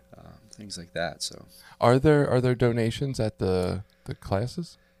things like that. So, are there donations at the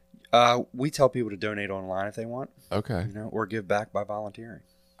classes? We tell people to donate online if they want. Okay. Or give back by volunteering.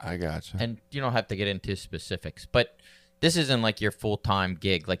 I gotcha. And you don't have to get into specifics, but this isn't like your full-time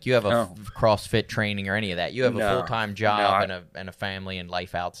gig. Like you have a CrossFit training or any of that. You have a full-time job and a family and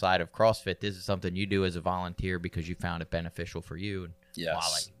life outside of CrossFit. This is something you do as a volunteer because you found it beneficial for you. And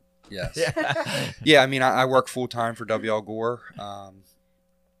yes. Yeah. I mean, I work full-time for W.L. Gore.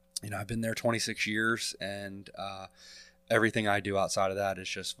 I've been there 26 years, and everything I do outside of that is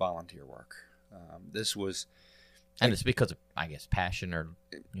just volunteer work. And it's because of, I guess, passion or...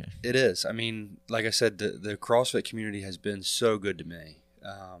 It is. I mean, like I said, the CrossFit community has been so good to me.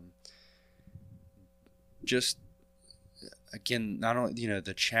 Just, again, not only,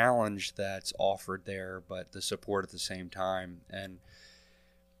 the challenge that's offered there, but the support at the same time. And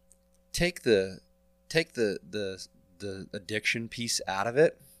take the addiction piece out of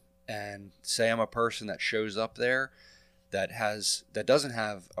it, and say I'm a person that shows up there that doesn't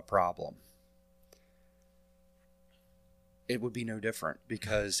have a problem. It would be no different,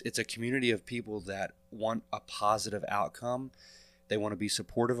 because it's a community of people that want a positive outcome. They want to be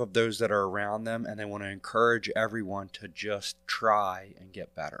supportive of those that are around them, and they want to encourage everyone to just try and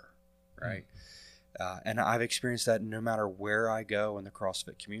get better, right? And I've experienced that no matter where I go in the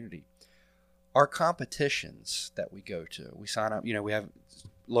CrossFit community. Our competitions that we go to, we sign up, we have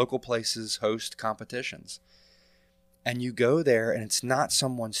local places host competitions. And you go there, and it's not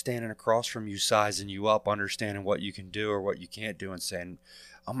someone standing across from you, sizing you up, understanding what you can do or what you can't do, and saying,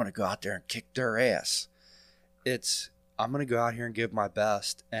 I'm going to go out there and kick their ass. It's, I'm going to go out here and give my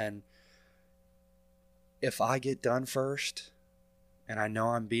best. And if I get done first, and I know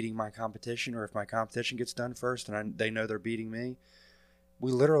I'm beating my competition, or if my competition gets done first and they know they're beating me,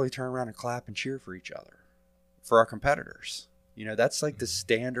 we literally turn around and clap and cheer for each other, for our competitors. That's like the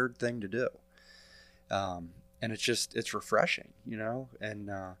standard thing to do. And it's refreshing,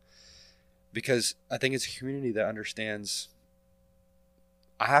 and because I think it's a community that understands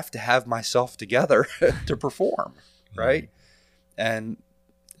I have to have myself together to perform, right? And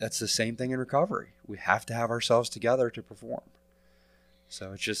that's the same thing in recovery. We have to have ourselves together to perform.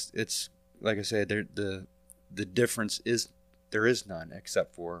 So it's like I said, the difference is there is none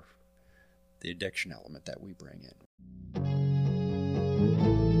except for the addiction element that we bring in.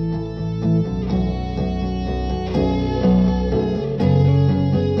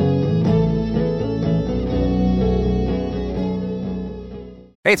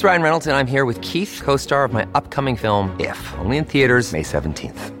 Hey, it's Ryan Reynolds, and I'm here with Keith, co-star of my upcoming film, If, only in theaters May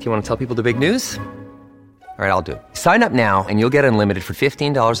 17th. Do you want to tell people the big news? All right, I'll do it. Sign up now and you'll get unlimited for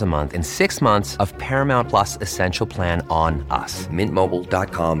 $15 a month and 6 months of Paramount Plus Essential Plan on us.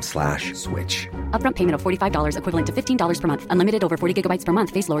 MintMobile.com/switch. Upfront payment of $45 equivalent to $15 per month. Unlimited over 40 gigabytes per month.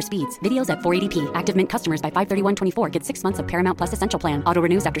 Face lower speeds. Videos at 480p. Active Mint customers by 531.24 get 6 months of Paramount Plus Essential Plan. Auto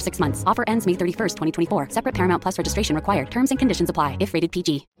renews after 6 months. Offer ends May 31st, 2024. Separate Paramount Plus registration required. Terms and conditions apply if rated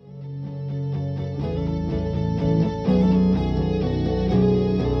PG.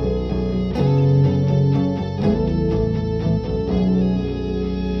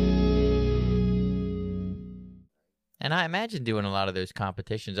 And I imagine doing a lot of those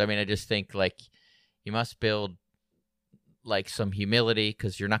competitions. I mean, I just think, like, you must build, like, some humility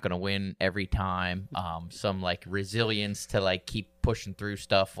because you're not going to win every time. Some, like, resilience to, like, keep pushing through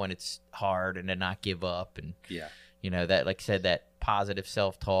stuff when it's hard and to not give up. And, that, like I said, that positive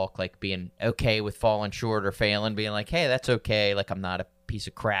self-talk, like being okay with falling short or failing, being like, hey, that's okay. Like, I'm not a piece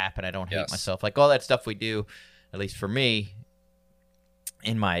of crap and I don't hate myself. Like, all that stuff we do, at least for me,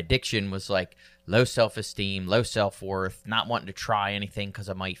 in my addiction was, like, low self-esteem, low self-worth, not wanting to try anything because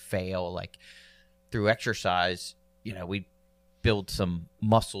I might fail. Like, through exercise, we build some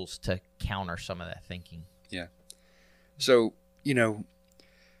muscles to counter some of that thinking. Yeah. So,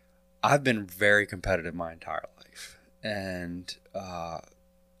 I've been very competitive my entire life. And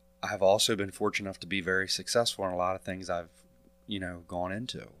I've also been fortunate enough to be very successful in a lot of things I've, gone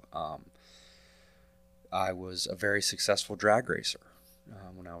into. I was a very successful drag racer.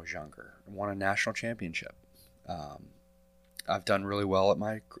 When I was younger, I won a national championship. I've done really well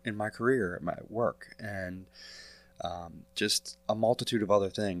in my career, at my work, and just a multitude of other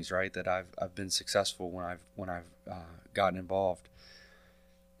things, right? That I've been successful when I've gotten involved,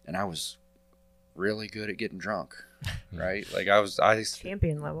 and I was really good at getting drunk, right? Like I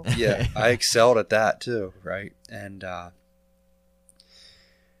champion level. Yeah, I excelled at that too, right? And I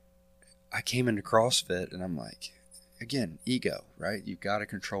came into CrossFit, and I'm like, again, ego, right? You've got to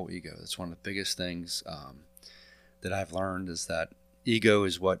control ego. That's one of the biggest things that I've learned is that ego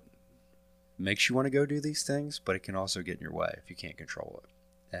is what makes you want to go do these things, but it can also get in your way if you can't control it.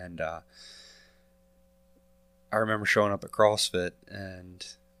 And I remember showing up at CrossFit, and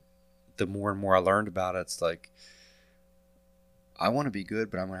the more and more I learned about it, it's like, I want to be good,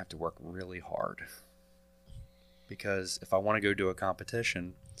 but I'm going to have to work really hard. because if I want to go do a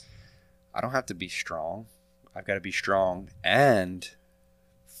competition, I don't have to be strong. I've got to be strong and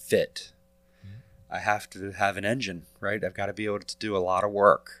fit. I have to have an engine, right? I've got to be able to do a lot of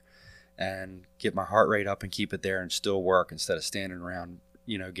work and get my heart rate up and keep it there and still work instead of standing around,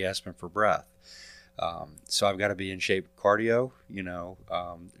 gasping for breath. So I've got to be in shape, cardio,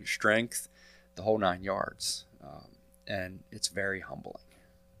 strength, the whole 9 yards. And it's very humbling,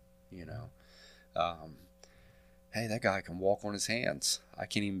 hey, that guy can walk on his hands. I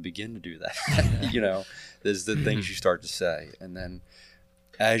can't even begin to do that. There's the things you start to say. And then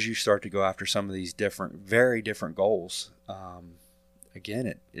as you start to go after some of these very different goals,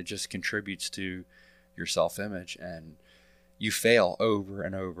 again, it just contributes to your self-image, and you fail over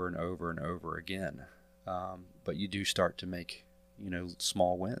and over and over and over again. But you do start to make,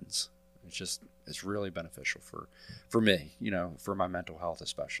 small wins. It's really beneficial for me, for my mental health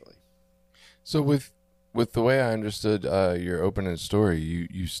especially. So with the way I understood your opening story,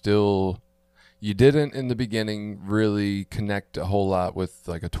 you didn't in the beginning really connect a whole lot with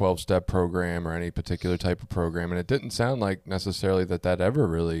like a 12-step program or any particular type of program, and it didn't sound like necessarily that ever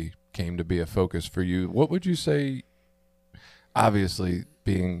really came to be a focus for you. What would you say, obviously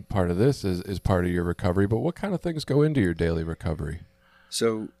being part of this is part of your recovery, but what kind of things go into your daily recovery?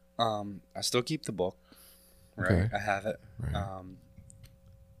 So I still keep the book, right? Okay. I have it. Right.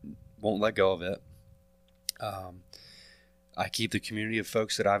 Won't let go of it. I keep the community of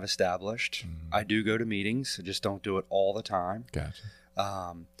folks that I've established. Mm-hmm. I do go to meetings. I just don't do it all the time. Gotcha.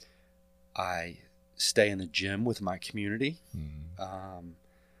 I stay in the gym with my community. Mm-hmm.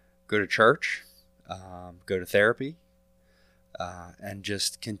 Go to church. Go to therapy. And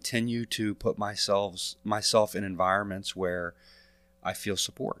just continue to put myself in environments where I feel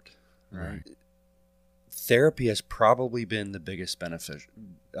support. Right. Therapy has probably been the biggest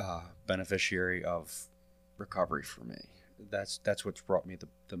beneficiary of recovery for me. That's what's brought me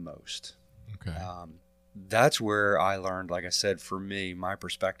the most. Okay. That's where I learned, like I said, for me, my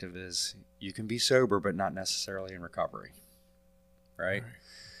perspective is you can be sober, but not necessarily in recovery. Right?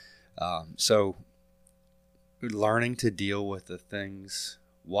 So learning to deal with the things.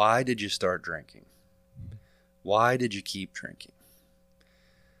 Why did you start drinking? Why did you keep drinking?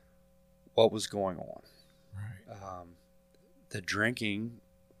 What was going on? Right. The drinking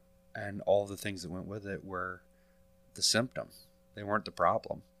and all the things that went with it were the symptom. They weren't the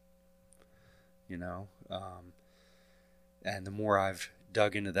problem. And the more I've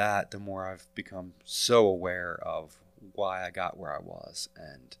dug into that, the more I've become so aware of why I got where I was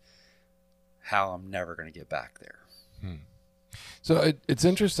and how I'm never going to get back there. So it's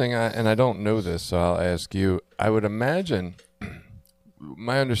interesting, and I don't know this, so I'll ask you. I would imagine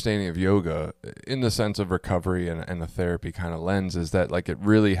my understanding of yoga in the sense of recovery and a therapy kind of lens is that like it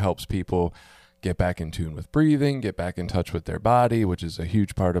really helps people get back in tune with breathing, get back in touch with their body, which is a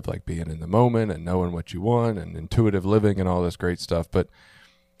huge part of like being in the moment and knowing what you want and intuitive living and all this great stuff. But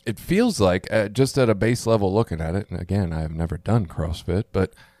it feels like just at a base level looking at it, and again, I have never done CrossFit,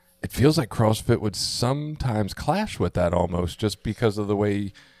 but it feels like CrossFit would sometimes clash with that almost just because of the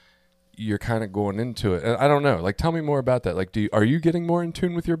way you're kind of going into it. And I don't know, like tell me more about that. Like, are you getting more in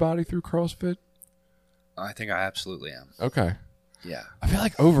tune with your body through CrossFit? I think I absolutely am. Okay. Yeah. I feel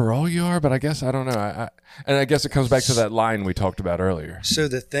like overall you are, but I guess I don't know. And I guess it comes back to that line we talked about earlier. So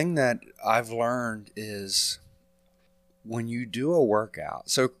the thing that I've learned is when you do a workout,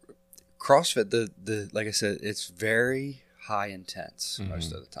 so CrossFit, the like I said, it's very high intense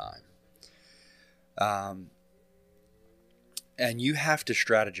most of the time. And you have to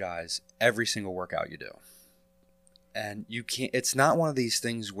strategize every single workout you do. And you can't, it's not one of these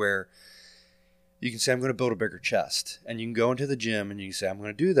things where you can say, I'm going to build a bigger chest. And you can go into the gym and you can say, I'm going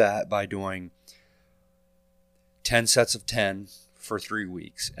to do that by doing 10 sets of 10 for 3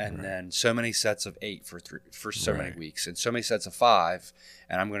 weeks. And then so many sets of 8 for so many weeks. And so many sets of 5.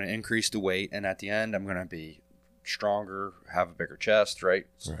 And I'm going to increase the weight. And at the end, I'm going to be stronger, have a bigger chest, right?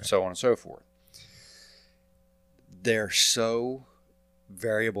 So on and so forth. They're so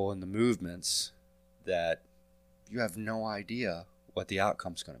variable in the movements that you have no idea what the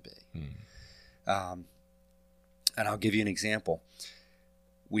outcome's going to be. And I'll give you an example.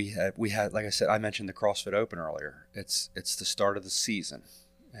 We had, like I said, I mentioned the CrossFit Open earlier. It's the start of the season,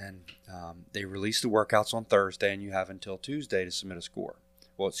 and they release the workouts on Thursday, and you have until Tuesday to submit a score.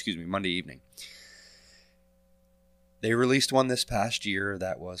 Well, excuse me, Monday evening. They released one this past year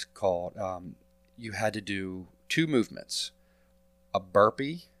that was called, you had to do 2 movements. A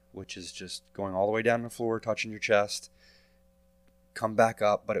burpee, which is just going all the way down the floor, touching your chest, come back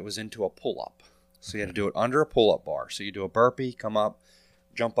up, but it was into a pull-up. So you had to do it under a pull-up bar. So you do a burpee, come up,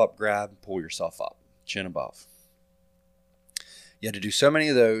 jump up, grab, pull yourself up, chin above. You had to do so many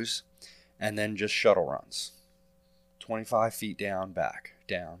of those, and then just shuttle runs. 25 feet down, back,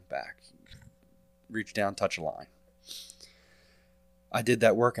 reach down, touch a line. I did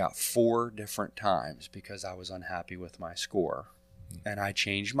that workout 4 different times because I was unhappy with my score. And I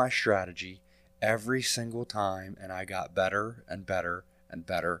changed my strategy every single time, and I got better and better and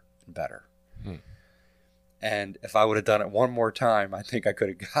better and better. And if I would have done it one more time, I think I could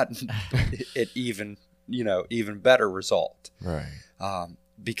have gotten it even better result. Right.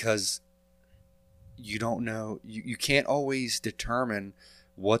 Because you don't know, you can't always determine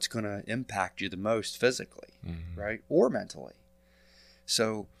what's going to impact you the most physically, right? Or mentally.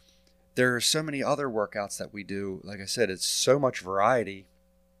 So there are so many other workouts that we do. Like I said, it's so much variety.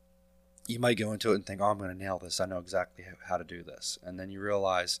 You might go into it and think, oh, I'm going to nail this. I know exactly how to do this. And then you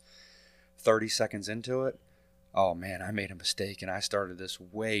realize 30 seconds into it, oh man, I made a mistake and I started this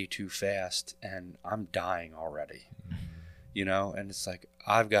way too fast and I'm dying already. And it's like,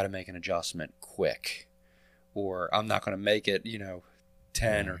 I've got to make an adjustment quick, or I'm not going to make it,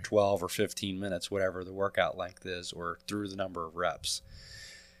 10 or 12 or 15 minutes, whatever the workout length is, or through the number of reps.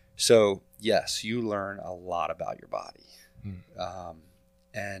 So yes, you learn a lot about your body.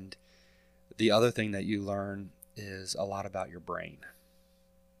 And the other thing that you learn is a lot about your brain.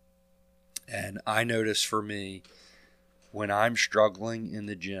 And I notice for me, when I'm struggling in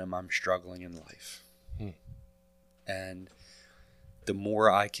the gym, I'm struggling in life. And the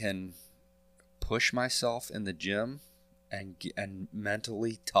more I can push myself in the gym and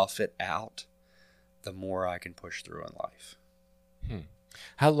mentally tough it out, the more I can push through in life.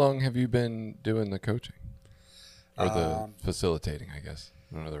 How long have you been doing the coaching? Or the facilitating, I guess.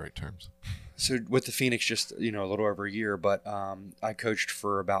 I don't know the right terms. So with the Phoenix, just, a little over a year, but I coached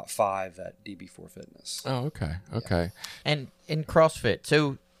for about 5 at DB4 Fitness. Oh, okay. Okay. Yeah. And in CrossFit,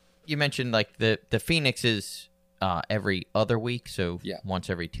 so you mentioned like the Phoenix is every other week, so once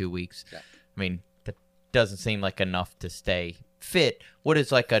every 2 weeks. Yeah. I mean, that doesn't seem like enough to stay fit. What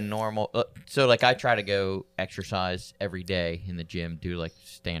is like a normal so like I try to go exercise every day in the gym, do like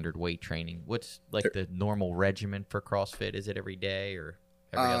standard weight training. What's like the normal regimen for CrossFit? Is it every day or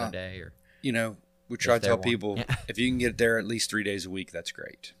every other day, or we try to tell people if you can get there at least 3 days a week, that's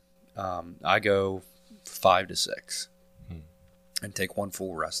great. I go 5 to 6 and take 1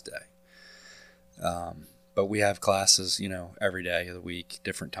 full rest day. But we have classes, every day of the week,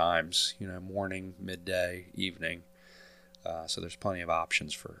 different times, morning, midday, evening. So there's plenty of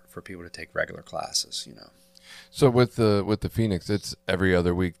options for people to take regular classes, So with the Phoenix, it's every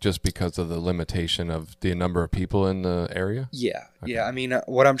other week just because of the limitation of the number of people in the area? Yeah. Okay. Yeah. I mean,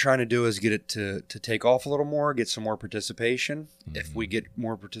 what I'm trying to do is get it to take off a little more, get some more participation. If we get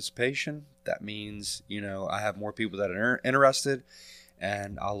more participation, that means, I have more people that are interested,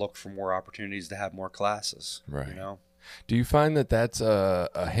 and I'll look for more opportunities to have more classes, right. Do you find that that's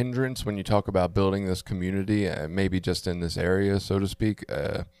a hindrance when you talk about building this community, maybe just in this area, so to speak,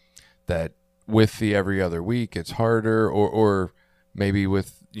 that with the every other week it's harder, or maybe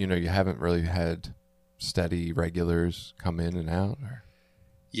with, you haven't really had steady regulars come in and out? Or?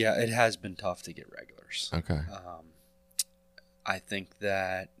 Yeah, it has been tough to get regulars. Okay. I think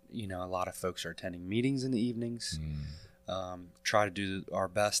that, a lot of folks are attending meetings in the evenings. Try to do our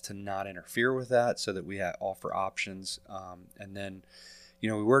best to not interfere with that so that we offer options. And then,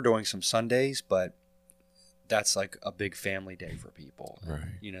 we were doing some Sundays, but that's like a big family day for people. Right.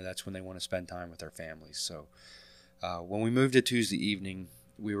 That's when they want to spend time with their families. So when we moved to Tuesday evening,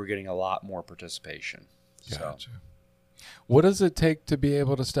 we were getting a lot more participation. Gotcha. So. What does it take to be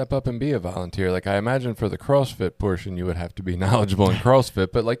able to step up and be a volunteer? Like, I imagine for the CrossFit portion, you would have to be knowledgeable in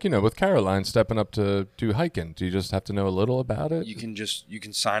CrossFit, but like, with Caroline stepping up to do hiking, do you just have to know a little about it? You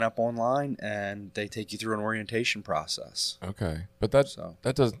can sign up online and they take you through an orientation process. Okay. But that's not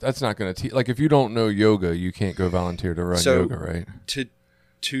going to teach, like if you don't know yoga, you can't go volunteer to run yoga, right?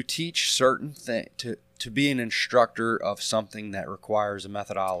 To teach certain things, to be an instructor of something that requires a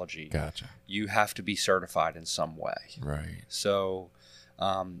methodology, gotcha. You have to be certified in some way. Right. So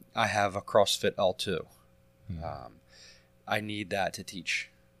I have a CrossFit L2. I need that to teach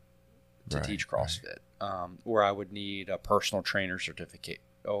CrossFit. Right. Or I would need a personal trainer certificate,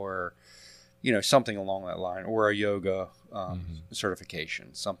 or something along that line, or a yoga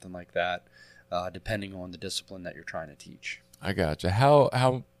certification, something like that, depending on the discipline that you're trying to teach. I gotcha.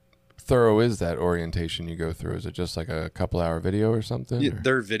 How thorough is that orientation you go through? Is it just like a couple-hour video or something? Yeah,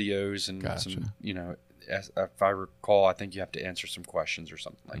 there are videos and some, if I recall, I think you have to answer some questions or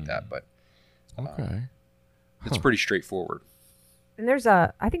something like that. But okay, it's pretty straightforward. And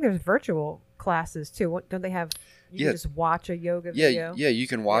I think there's virtual classes too. Don't they have? You can just watch a yoga video. Yeah, you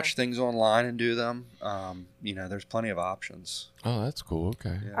can watch things online and do them. There's plenty of options. Oh, that's cool.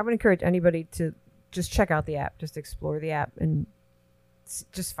 Okay. Yeah. I would encourage anybody to just check out the app, just explore the app and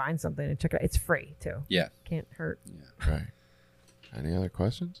just find something and check it out. It's free too. Yeah. Can't hurt. Yeah. Right. Any other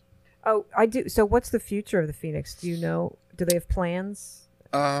questions? Oh, I do. So what's the future of the Phoenix? Do you know? Do they have plans?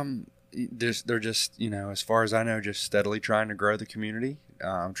 They're just, as far as I know, just steadily trying to grow the community,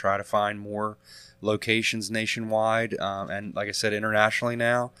 try to find more locations nationwide, and like I said, internationally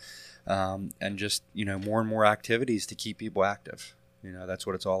now, and just, more and more activities to keep people active. That's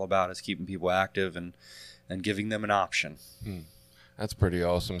what it's all about, is keeping people active and giving them an option. That's pretty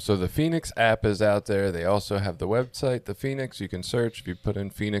awesome. So the Phoenix app is out there. They also have the website, the Phoenix. You can search. If you put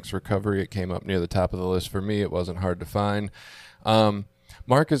in Phoenix Recovery, it came up near the top of the list for me. It wasn't hard to find.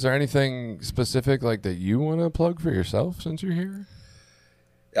 Mark, is there anything specific like that you want to plug for yourself since you're here?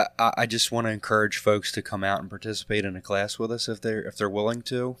 I just want to encourage folks to come out and participate in a class with us if they're willing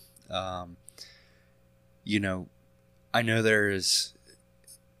to. I know there is,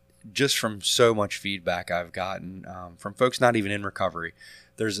 just from so much feedback I've gotten from folks not even in recovery,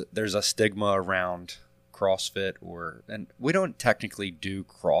 there's a stigma around CrossFit, and we don't technically do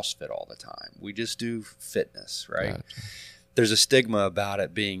CrossFit all the time. We just do fitness, right? Gotcha. There's a stigma about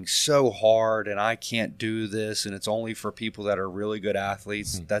it being so hard and I can't do this and it's only for people that are really good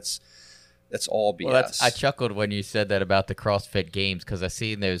athletes. That's all BS. Well, I chuckled when you said that about the CrossFit Games, because I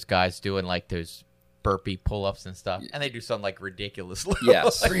seen those guys doing like those burpee pull-ups and stuff, and they do something like ridiculous.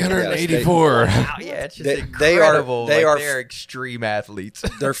 Yes, 384. Wow, yeah, it's just incredible. They're extreme athletes.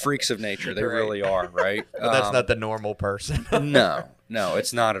 They're freaks of nature. They really are, right? But that's not the normal person. No,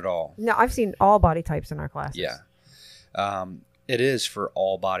 it's not at all. No, I've seen all body types in our classes. Yeah. It is for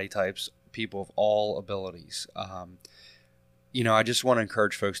all body types, people of all abilities. I just want to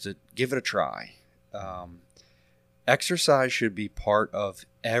encourage folks to give it a try. Exercise should be part of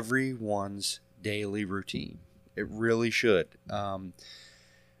everyone's daily routine. It really should. And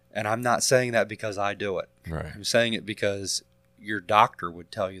I'm not saying that because I do it. Right. I'm saying it because your doctor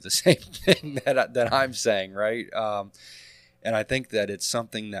would tell you the same thing that I'm saying, right? And I think that it's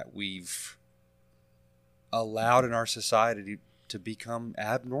something that we've allowed in our society to become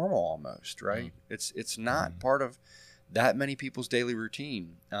abnormal almost, right? It's not part of that many people's daily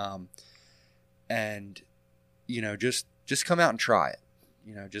routine. And just come out and try it.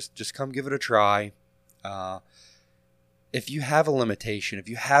 Just come give it a try. If you have a limitation, if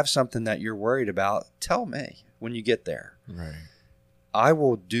you have something that you're worried about, tell me when you get there. Right. I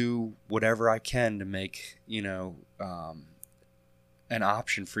will do whatever I can to make, an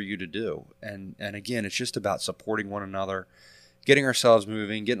option for you to do. And again, it's just about supporting one another, getting ourselves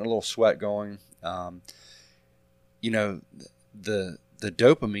moving, getting a little sweat going. The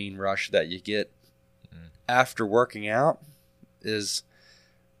dopamine rush that you get after working out is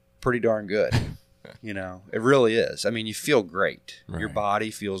pretty darn good. It really is. I mean, you feel great. Right. Your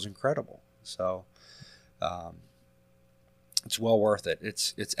body feels incredible. So, it's well worth it.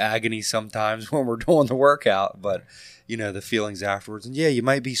 It's agony sometimes when we're doing the workout, but the feelings afterwards. And yeah, you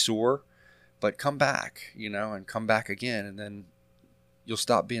might be sore, but come back, and come back again, and then you'll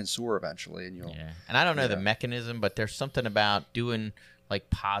stop being sore eventually. And And I don't know the mechanism, but there's something about doing like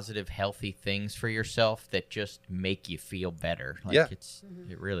positive, healthy things for yourself that just make you feel better.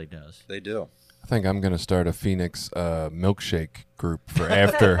 It really does. They do. I think I'm going to start a Phoenix milkshake group for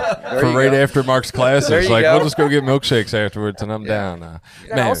after Mark's classes. We'll just go get milkshakes afterwards, and I'm down. Is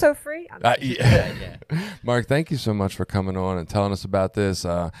that also free? Yeah. Mark, thank you so much for coming on and telling us about this.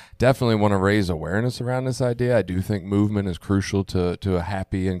 Definitely want to raise awareness around this idea. I do think movement is crucial to a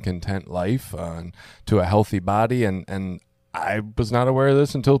happy and content life, and to a healthy body. And I was not aware of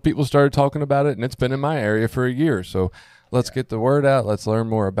this until people started talking about it, and it's been in my area for a year. So let's get the word out. Let's learn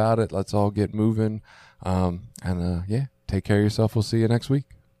more about it. Let's all get moving. Take care of yourself. We'll see you next week.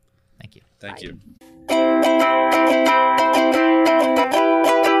 Thank you. Thank you.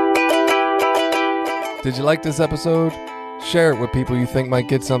 Did you like this episode? Share it with people you think might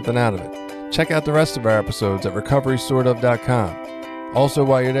get something out of it. Check out the rest of our episodes at recoverysortof.com. Also,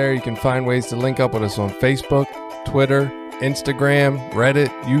 while you're there, you can find ways to link up with us on Facebook, Twitter, Instagram, Reddit,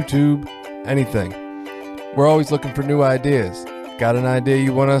 YouTube, anything. We're always looking for new ideas. Got an idea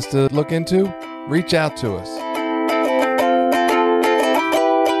you want us to look into? Reach out to us.